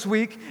girlfriends this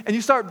week and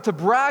you start to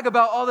brag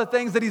about all the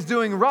things that he's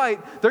doing right,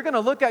 they're going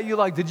to look at you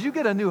like, did you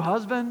get a new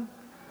husband?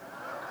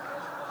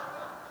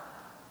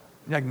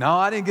 You're like, no,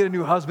 I didn't get a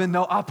new husband.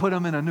 No, I put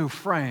him in a new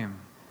frame.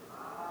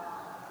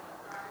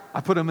 I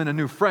put him in a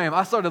new frame.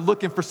 I started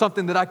looking for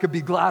something that I could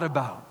be glad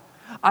about.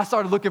 I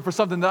started looking for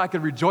something that I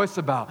could rejoice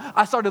about.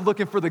 I started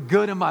looking for the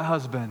good in my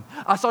husband.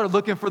 I started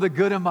looking for the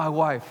good in my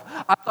wife.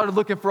 I started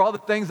looking for all the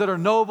things that are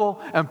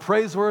noble and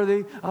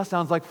praiseworthy. That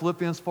sounds like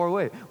Philippians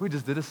 4:8. We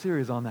just did a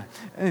series on that.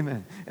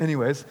 Amen.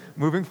 Anyways,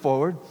 moving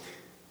forward,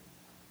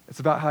 it's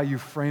about how you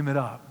frame it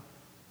up.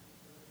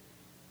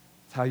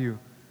 It's how you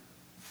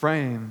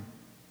frame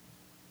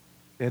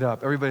it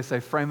up. Everybody say,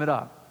 frame it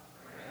up.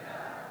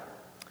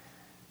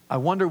 I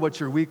wonder what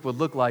your week would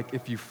look like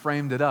if you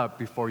framed it up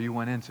before you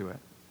went into it.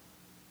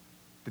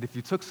 But if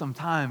you took some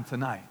time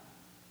tonight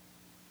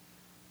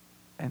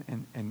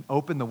and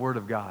opened the Word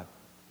of God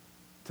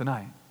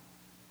tonight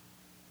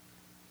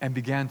and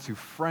began to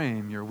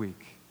frame your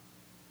week,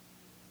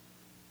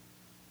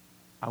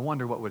 I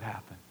wonder what would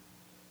happen.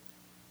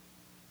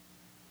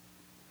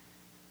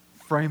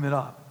 Frame it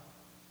up.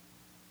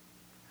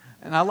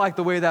 And I like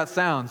the way that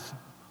sounds.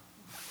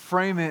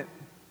 Frame it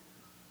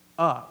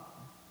up.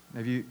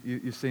 Maybe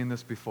you've seen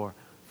this before.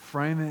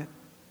 Frame it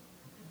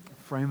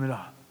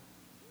up.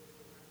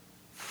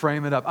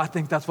 Frame it up. I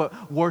think that's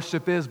what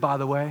worship is, by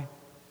the way.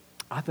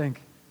 I think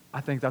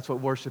that's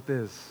what worship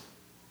is.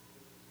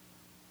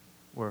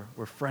 We're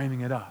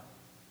framing it up.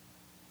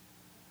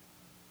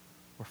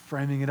 We're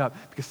framing it up.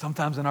 Because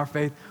sometimes in our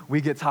faith,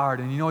 we get tired.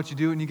 And you know what you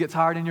do when you get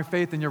tired in your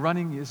faith and you're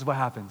running? This is what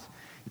happens.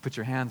 You put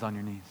your hands on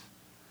your knees.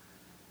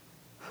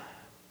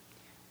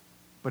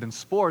 But in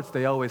sports,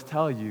 they always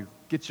tell you,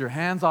 get your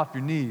hands off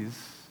your knees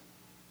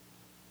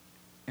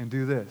and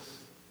do this.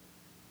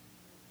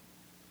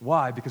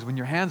 Why? Because when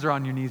your hands are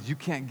on your knees, you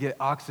can't get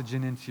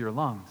oxygen into your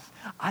lungs.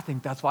 I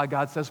think that's why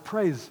God says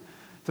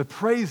to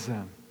praise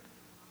Him.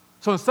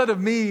 So instead of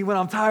me, when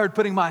I'm tired,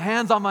 putting my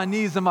hands on my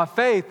knees in my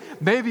faith,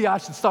 maybe I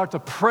should start to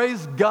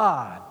praise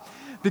God.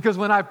 Because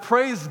when I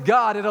praise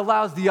God, it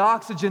allows the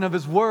oxygen of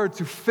His Word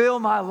to fill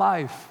my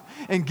life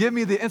and give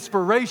me the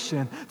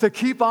inspiration to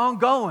keep on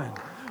going.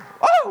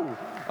 Oh,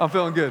 I'm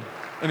feeling good.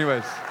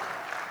 Anyways,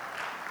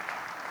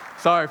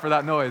 sorry for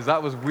that noise.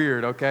 That was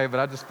weird, okay? But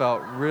I just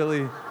felt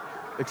really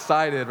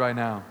excited right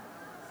now.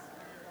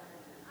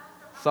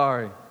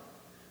 Sorry.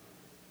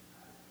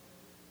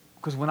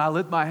 Because when I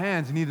lift my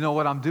hands, you need to know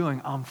what I'm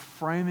doing. I'm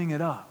framing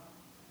it up.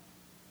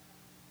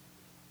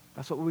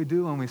 That's what we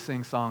do when we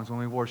sing songs, when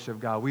we worship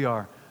God.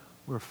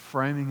 We're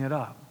framing it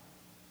up.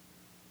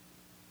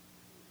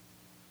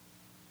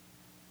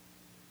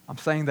 I'm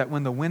saying that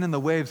when the wind and the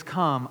waves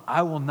come,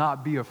 I will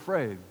not be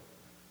afraid.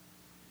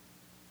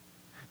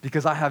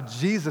 Because I have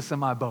Jesus in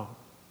my boat.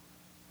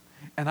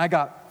 And I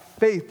got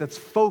faith that's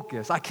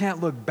focused. I can't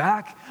look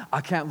back.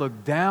 I can't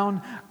look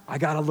down. I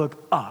got to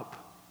look up.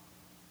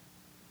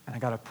 And I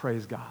got to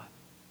praise God.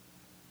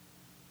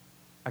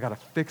 I got to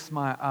fix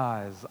my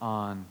eyes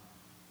on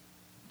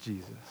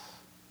Jesus.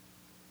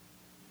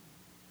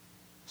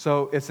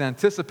 So it's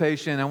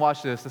anticipation, and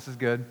watch this. This is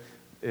good.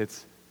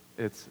 It's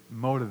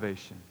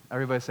motivation.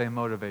 Everybody say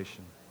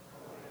motivation.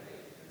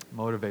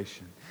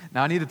 Motivation.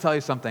 Now I need to tell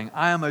you something.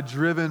 I'm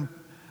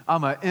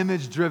an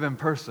image-driven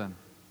person.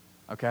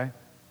 Okay?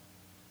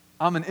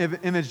 I'm an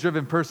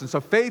image-driven person.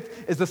 So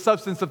faith is the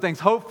substance of things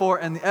hoped for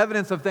and the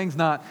evidence of things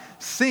not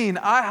seen.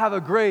 I have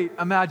a great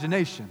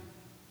imagination.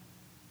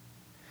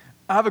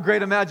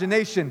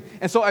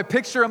 And so I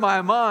picture in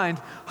my mind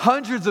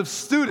hundreds of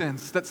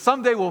students that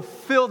someday will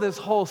fill this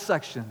whole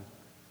section.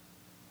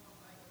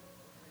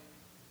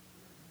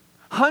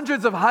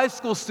 Hundreds of high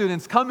school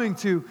students coming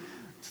to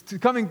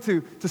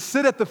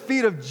sit at the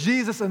feet of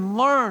Jesus and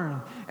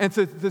learn and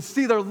to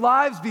see their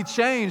lives be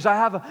changed. I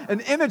have an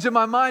image in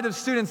my mind of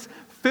students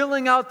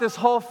filling out this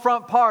whole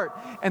front part,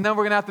 and then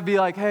we're going to have to be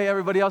like, hey,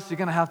 everybody else, you're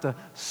going to have to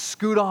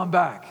scoot on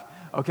back,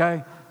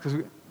 okay?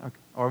 Because Okay.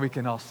 Or we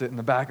can all sit in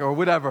the back or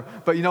whatever.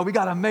 But we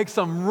got to make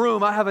some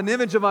room. I have an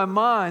image in my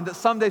mind that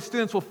someday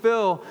students will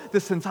fill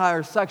this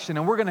entire section.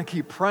 And we're going to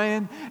keep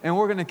praying and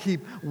we're going to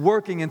keep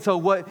working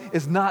until what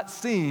is not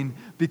seen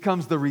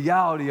becomes the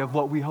reality of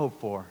what we hope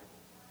for.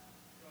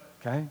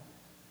 Okay?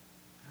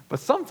 But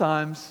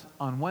sometimes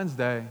on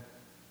Wednesday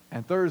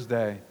and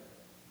Thursday,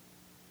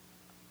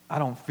 I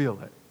don't feel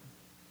it.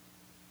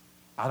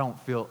 I don't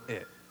feel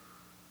it.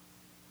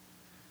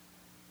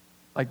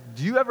 Like,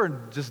 do you ever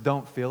just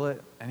don't feel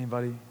it?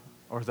 Anybody?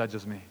 Or is that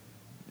just me?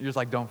 You're just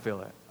like, don't feel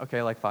it.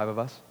 Okay, like 5 of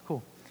us.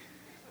 Cool.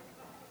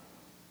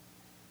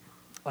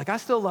 Like, I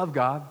still love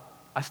God.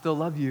 I still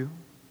love you.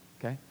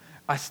 Okay?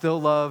 I still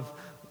love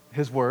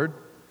His Word.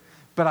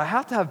 But I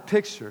have to have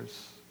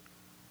pictures.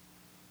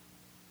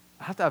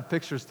 I have to have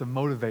pictures to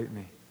motivate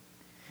me.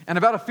 And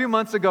about a few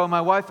months ago,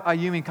 my wife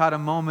Ayumi caught a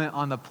moment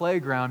on the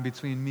playground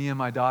between me and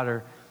my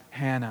daughter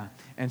Hannah.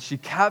 And she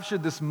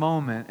captured this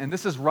moment, and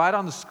this is right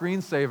on the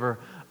screensaver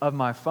of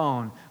my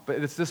phone, but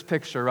it's this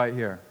picture right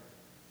here.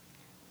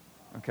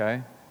 Okay?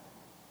 And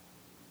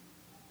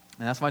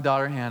that's my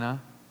daughter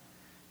Hannah,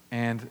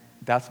 and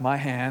that's my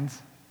hand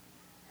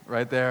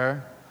right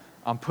there.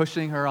 I'm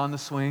pushing her on the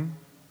swing.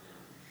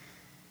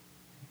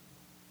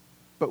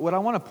 But what I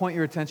want to point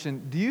your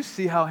attention, do you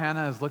see how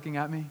Hannah is looking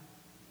at me?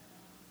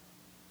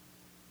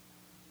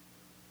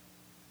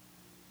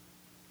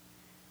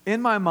 In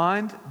my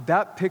mind,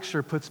 that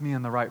picture puts me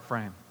in the right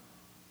frame.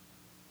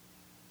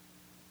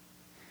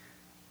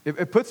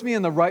 It puts me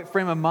in the right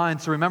frame of mind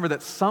to remember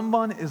that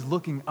someone is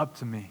looking up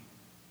to me.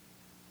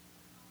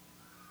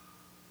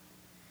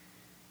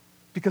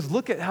 Because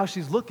look at how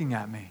she's looking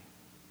at me.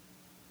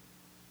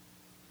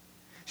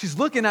 She's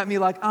looking at me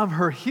like I'm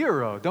her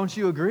hero. Don't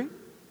you agree?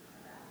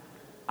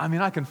 I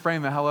mean, I can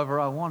frame it however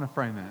I want to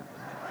frame it,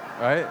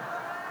 right?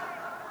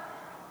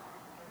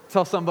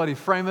 Tell somebody,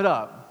 frame it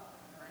up.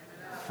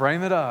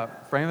 Frame it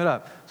up, frame it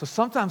up. So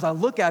sometimes I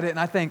look at it and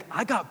I think,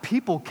 I got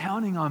people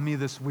counting on me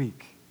this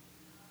week.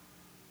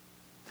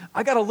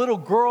 I got a little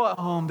girl at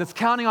home that's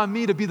counting on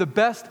me to be the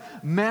best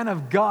man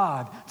of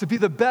God, to be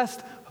the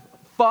best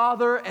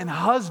father and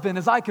husband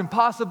as I can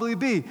possibly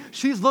be.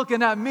 She's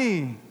looking at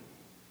me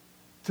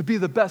to be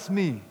the best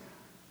me.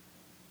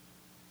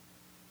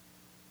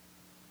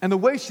 And the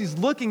way she's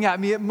looking at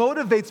me, it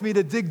motivates me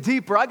to dig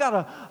deeper. I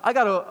got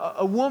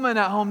a woman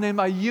at home named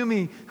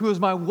Ayumi who is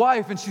my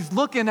wife, and she's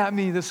looking at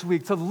me this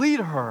week to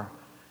lead her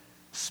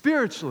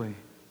spiritually.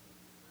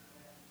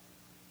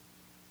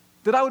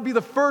 That I would be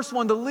the first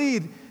one to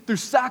lead through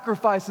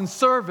sacrifice and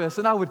service,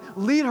 and I would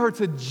lead her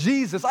to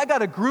Jesus. I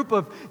got a group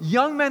of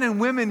young men and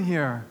women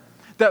here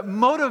that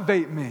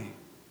motivate me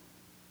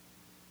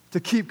to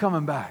keep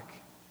coming back.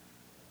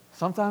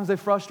 Sometimes they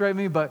frustrate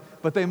me,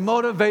 but they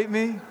motivate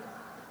me.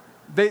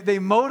 They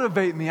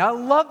motivate me. I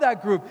love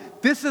that group.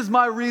 This is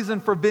my reason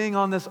for being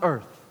on this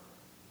earth,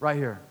 right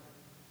here.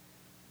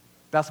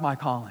 That's my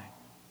calling.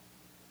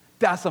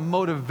 That's a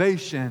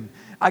motivation.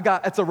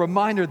 It's a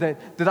reminder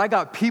that I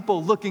got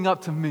people looking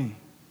up to me.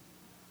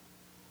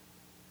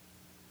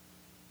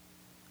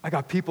 I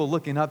got people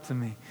looking up to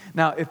me.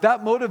 Now, if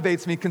that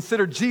motivates me,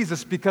 consider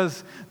Jesus,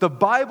 because the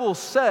Bible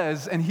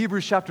says in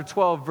Hebrews chapter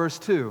 12, verse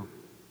 2,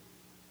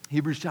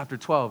 Hebrews chapter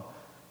 12,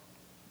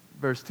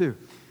 verse 2,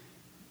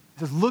 it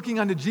says, looking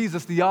unto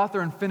Jesus, the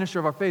author and finisher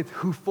of our faith,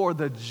 who for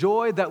the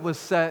joy that was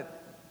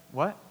set,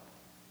 what?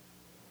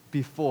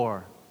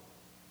 Before.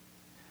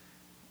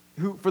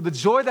 Who for the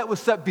joy that was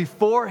set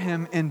before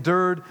him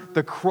endured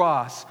the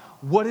cross.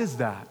 What is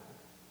that?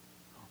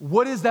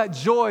 What is that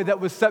joy that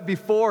was set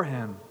before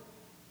him?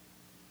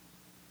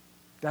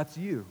 That's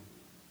you.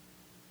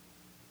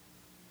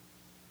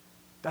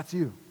 That's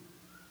you.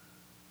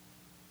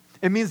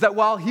 It means that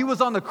while he was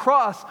on the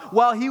cross,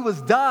 while he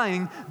was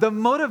dying, the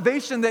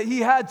motivation that he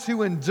had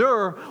to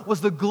endure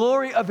was the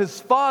glory of his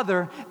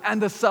Father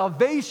and the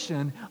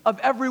salvation of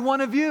every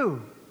one of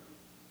you.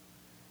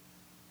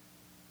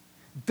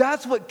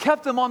 That's what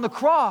kept him on the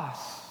cross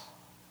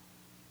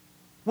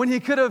when he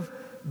could have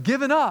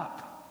given up.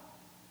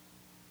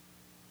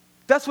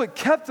 That's what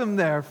kept him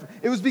there.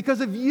 It was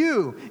because of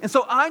you. And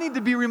so I need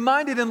to be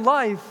reminded in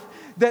life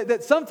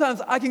that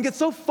sometimes I can get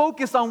so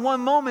focused on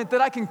one moment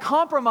that I can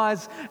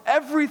compromise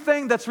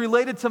everything that's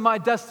related to my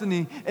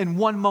destiny in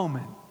one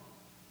moment.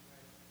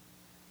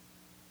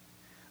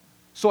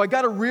 So I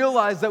got to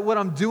realize that what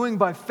I'm doing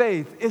by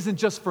faith isn't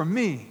just for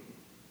me.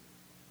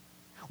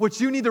 What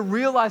you need to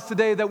realize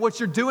today, that what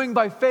you're doing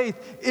by faith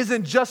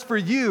isn't just for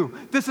you.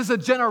 This is a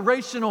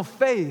generational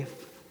faith.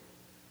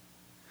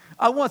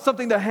 I want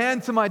something to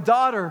hand to my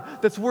daughter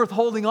that's worth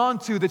holding on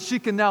to, that she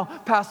can now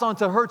pass on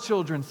to her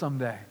children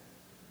someday.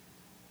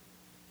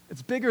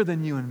 It's bigger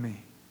than you and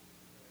me.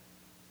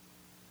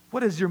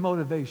 What is your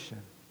motivation?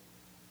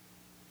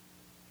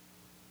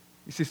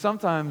 You see,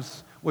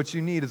 sometimes what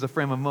you need is a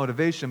frame of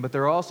motivation, but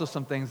there are also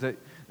some things that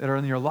are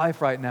in your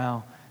life right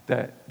now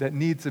that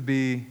need to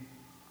be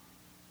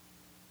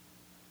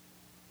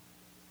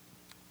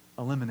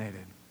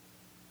eliminated.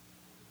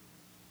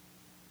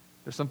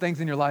 There's some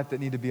things in your life that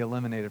need to be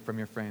eliminated from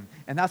your frame.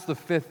 And that's the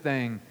fifth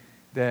thing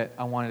that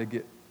I wanted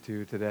to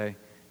to today,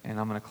 and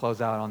I'm going to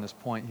close out on this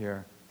point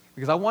here.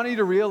 Because I want you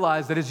to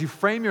realize that as you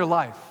frame your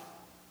life,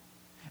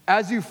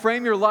 as you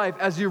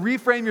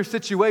reframe your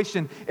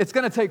situation, it's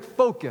going to take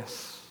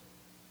focus.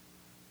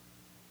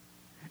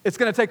 It's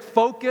going to take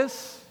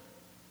focus.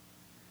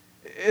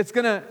 It's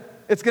going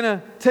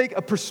to take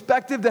a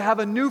perspective to have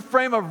a new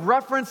frame of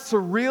reference to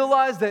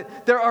realize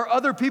that there are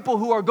other people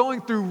who are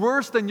going through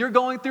worse than you're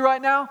going through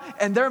right now,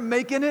 and they're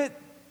making it.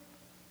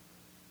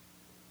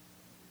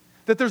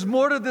 That there's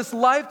more to this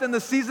life than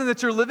the season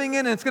that you're living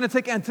in, and it's going to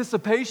take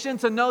anticipation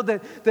to know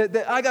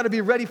that I got to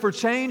be ready for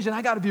change, and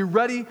I got to be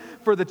ready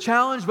for the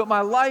challenge, but my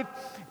life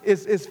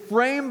is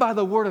framed by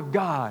the Word of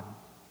God.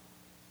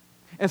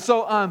 And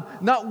so I'm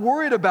not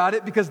worried about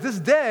it, because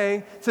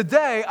today,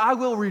 I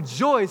will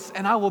rejoice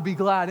and I will be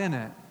glad in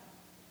it.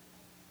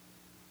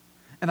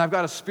 And I've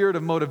got a spirit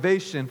of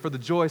motivation for the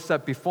joy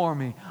set before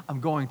me. I'm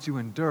going to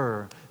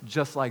endure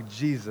just like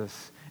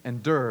Jesus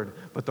endured.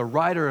 But the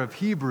writer of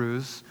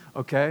Hebrews,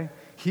 okay,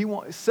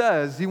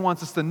 says he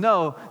wants us to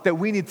know that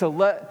we need to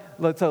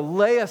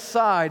lay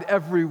aside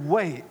every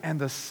weight and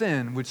the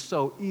sin which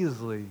so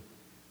easily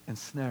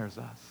ensnares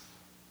us.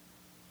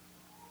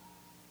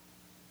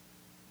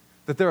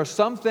 That there are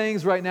some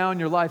things right now in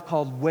your life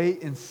called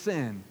weight and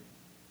sin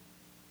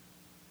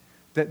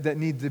that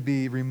need to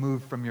be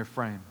removed from your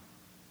frame.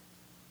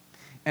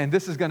 And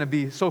this is going to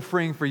be so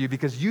freeing for you,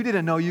 because you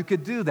didn't know you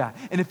could do that.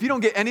 And if you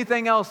don't get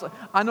anything else,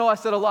 I know I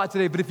said a lot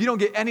today, but if you don't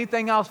get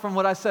anything else from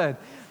what I said,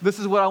 this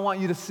is what I want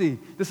you to see.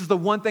 This is the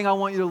one thing I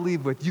want you to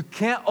leave with. You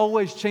can't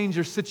always change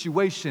your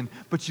situation,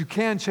 but you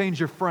can change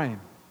your frame.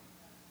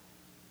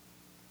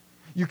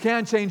 You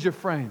can change your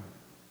frame.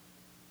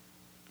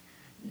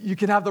 You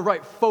can have the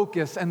right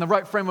focus and the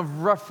right frame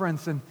of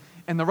reference and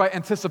the right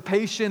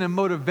anticipation and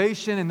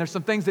motivation, and there's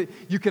some things that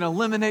you can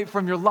eliminate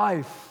from your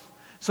life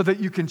so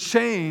that you can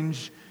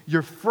change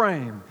your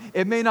frame.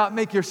 It may not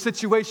make your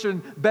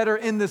situation better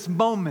in this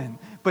moment,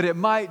 but it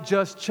might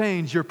just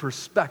change your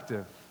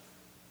perspective.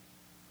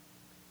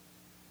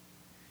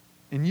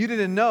 And you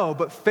didn't know,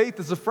 but faith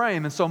is a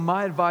frame. And so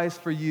my advice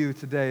for you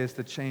today is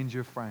to change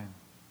your frame.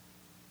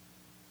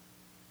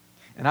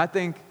 And I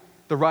think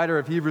the writer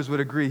of Hebrews would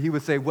agree. He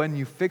would say, when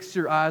you fix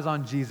your eyes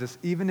on Jesus,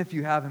 even if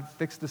you haven't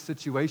fixed the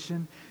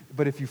situation,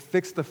 but if you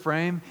fix the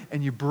frame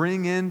and you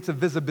bring into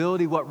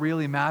visibility what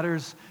really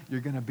matters,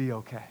 you're going to be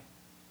okay.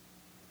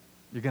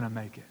 You're going to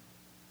make it.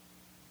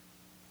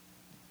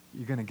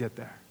 You're going to get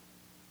there.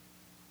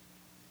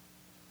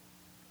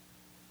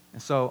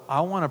 And so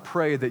I want to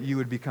pray that you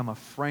would become a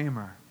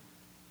framer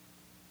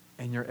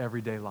in your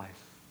everyday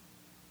life.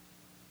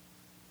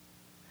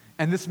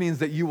 And this means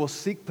that you will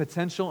seek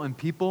potential in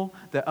people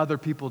that other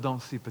people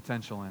don't see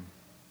potential in.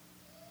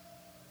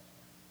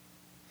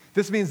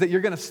 This means that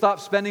you're going to stop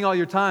spending all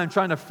your time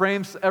trying to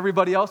frame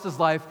everybody else's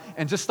life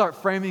and just start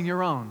framing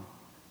your own.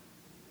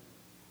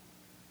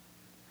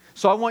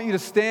 So I want you to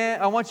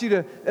stand, I want you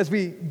to, as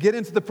we get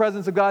into the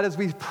presence of God, as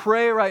we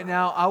pray right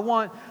now, I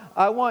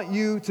want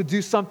you to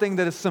do something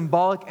that is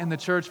symbolic in the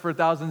church for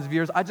thousands of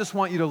years. I just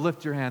want you to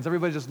lift your hands.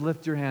 Everybody just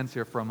lift your hands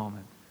here for a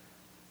moment.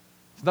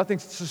 There's nothing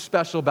so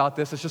special about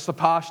this. It's just a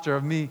posture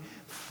of me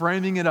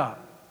framing it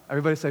up.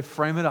 Everybody say,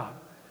 frame it up.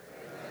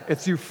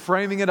 It's you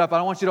framing it up. I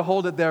don't want you to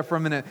hold it there for a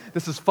minute.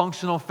 This is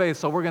functional faith,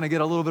 so we're going to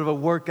get a little bit of a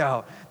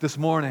workout this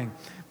morning.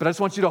 But I just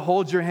want you to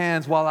hold your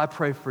hands while I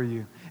pray for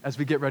you as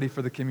we get ready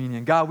for the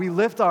communion. God, we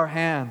lift our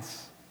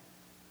hands.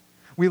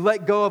 We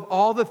let go of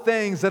all the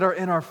things that are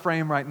in our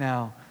frame right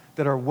now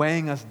that are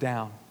weighing us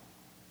down.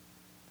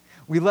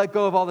 We let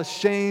go of all the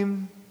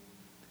shame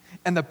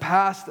and the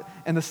past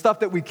and the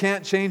stuff that we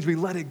can't change. We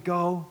let it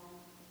go.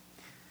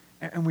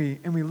 And we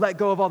let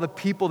go of all the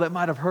people that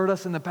might have hurt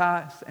us in the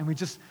past. And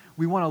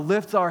we want to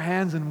lift our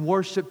hands in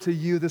worship to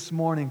you this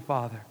morning,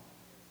 Father.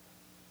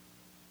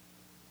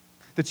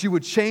 That you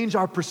would change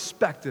our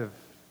perspective.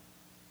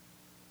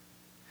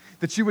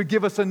 That you would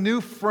give us a new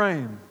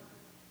frame.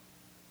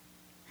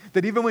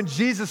 That even when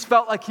Jesus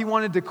felt like he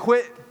wanted to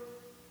quit,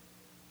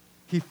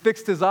 he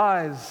fixed his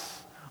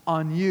eyes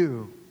on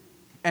you.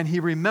 And he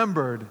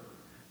remembered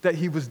that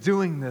he was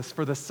doing this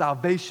for the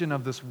salvation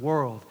of this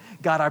world.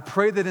 God, I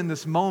pray that in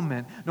this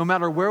moment, no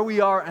matter where we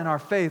are in our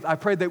faith, I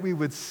pray that we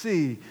would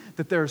see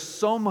that there's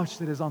so much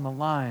that is on the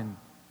line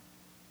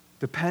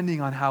depending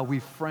on how we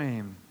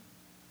frame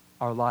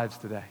our lives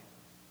today.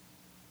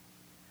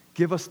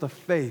 Give us the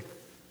faith,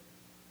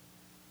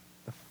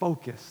 the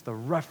focus, the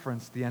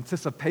reference, the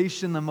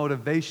anticipation, the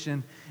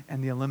motivation,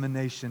 and the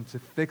elimination to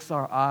fix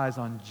our eyes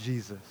on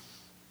Jesus.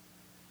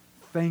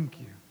 Thank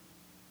you.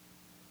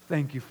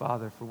 Thank you,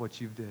 Father, for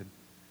what you did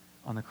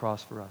on the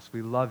cross for us.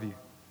 We love you.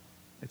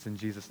 It's in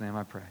Jesus' name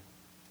I pray.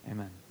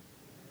 Amen.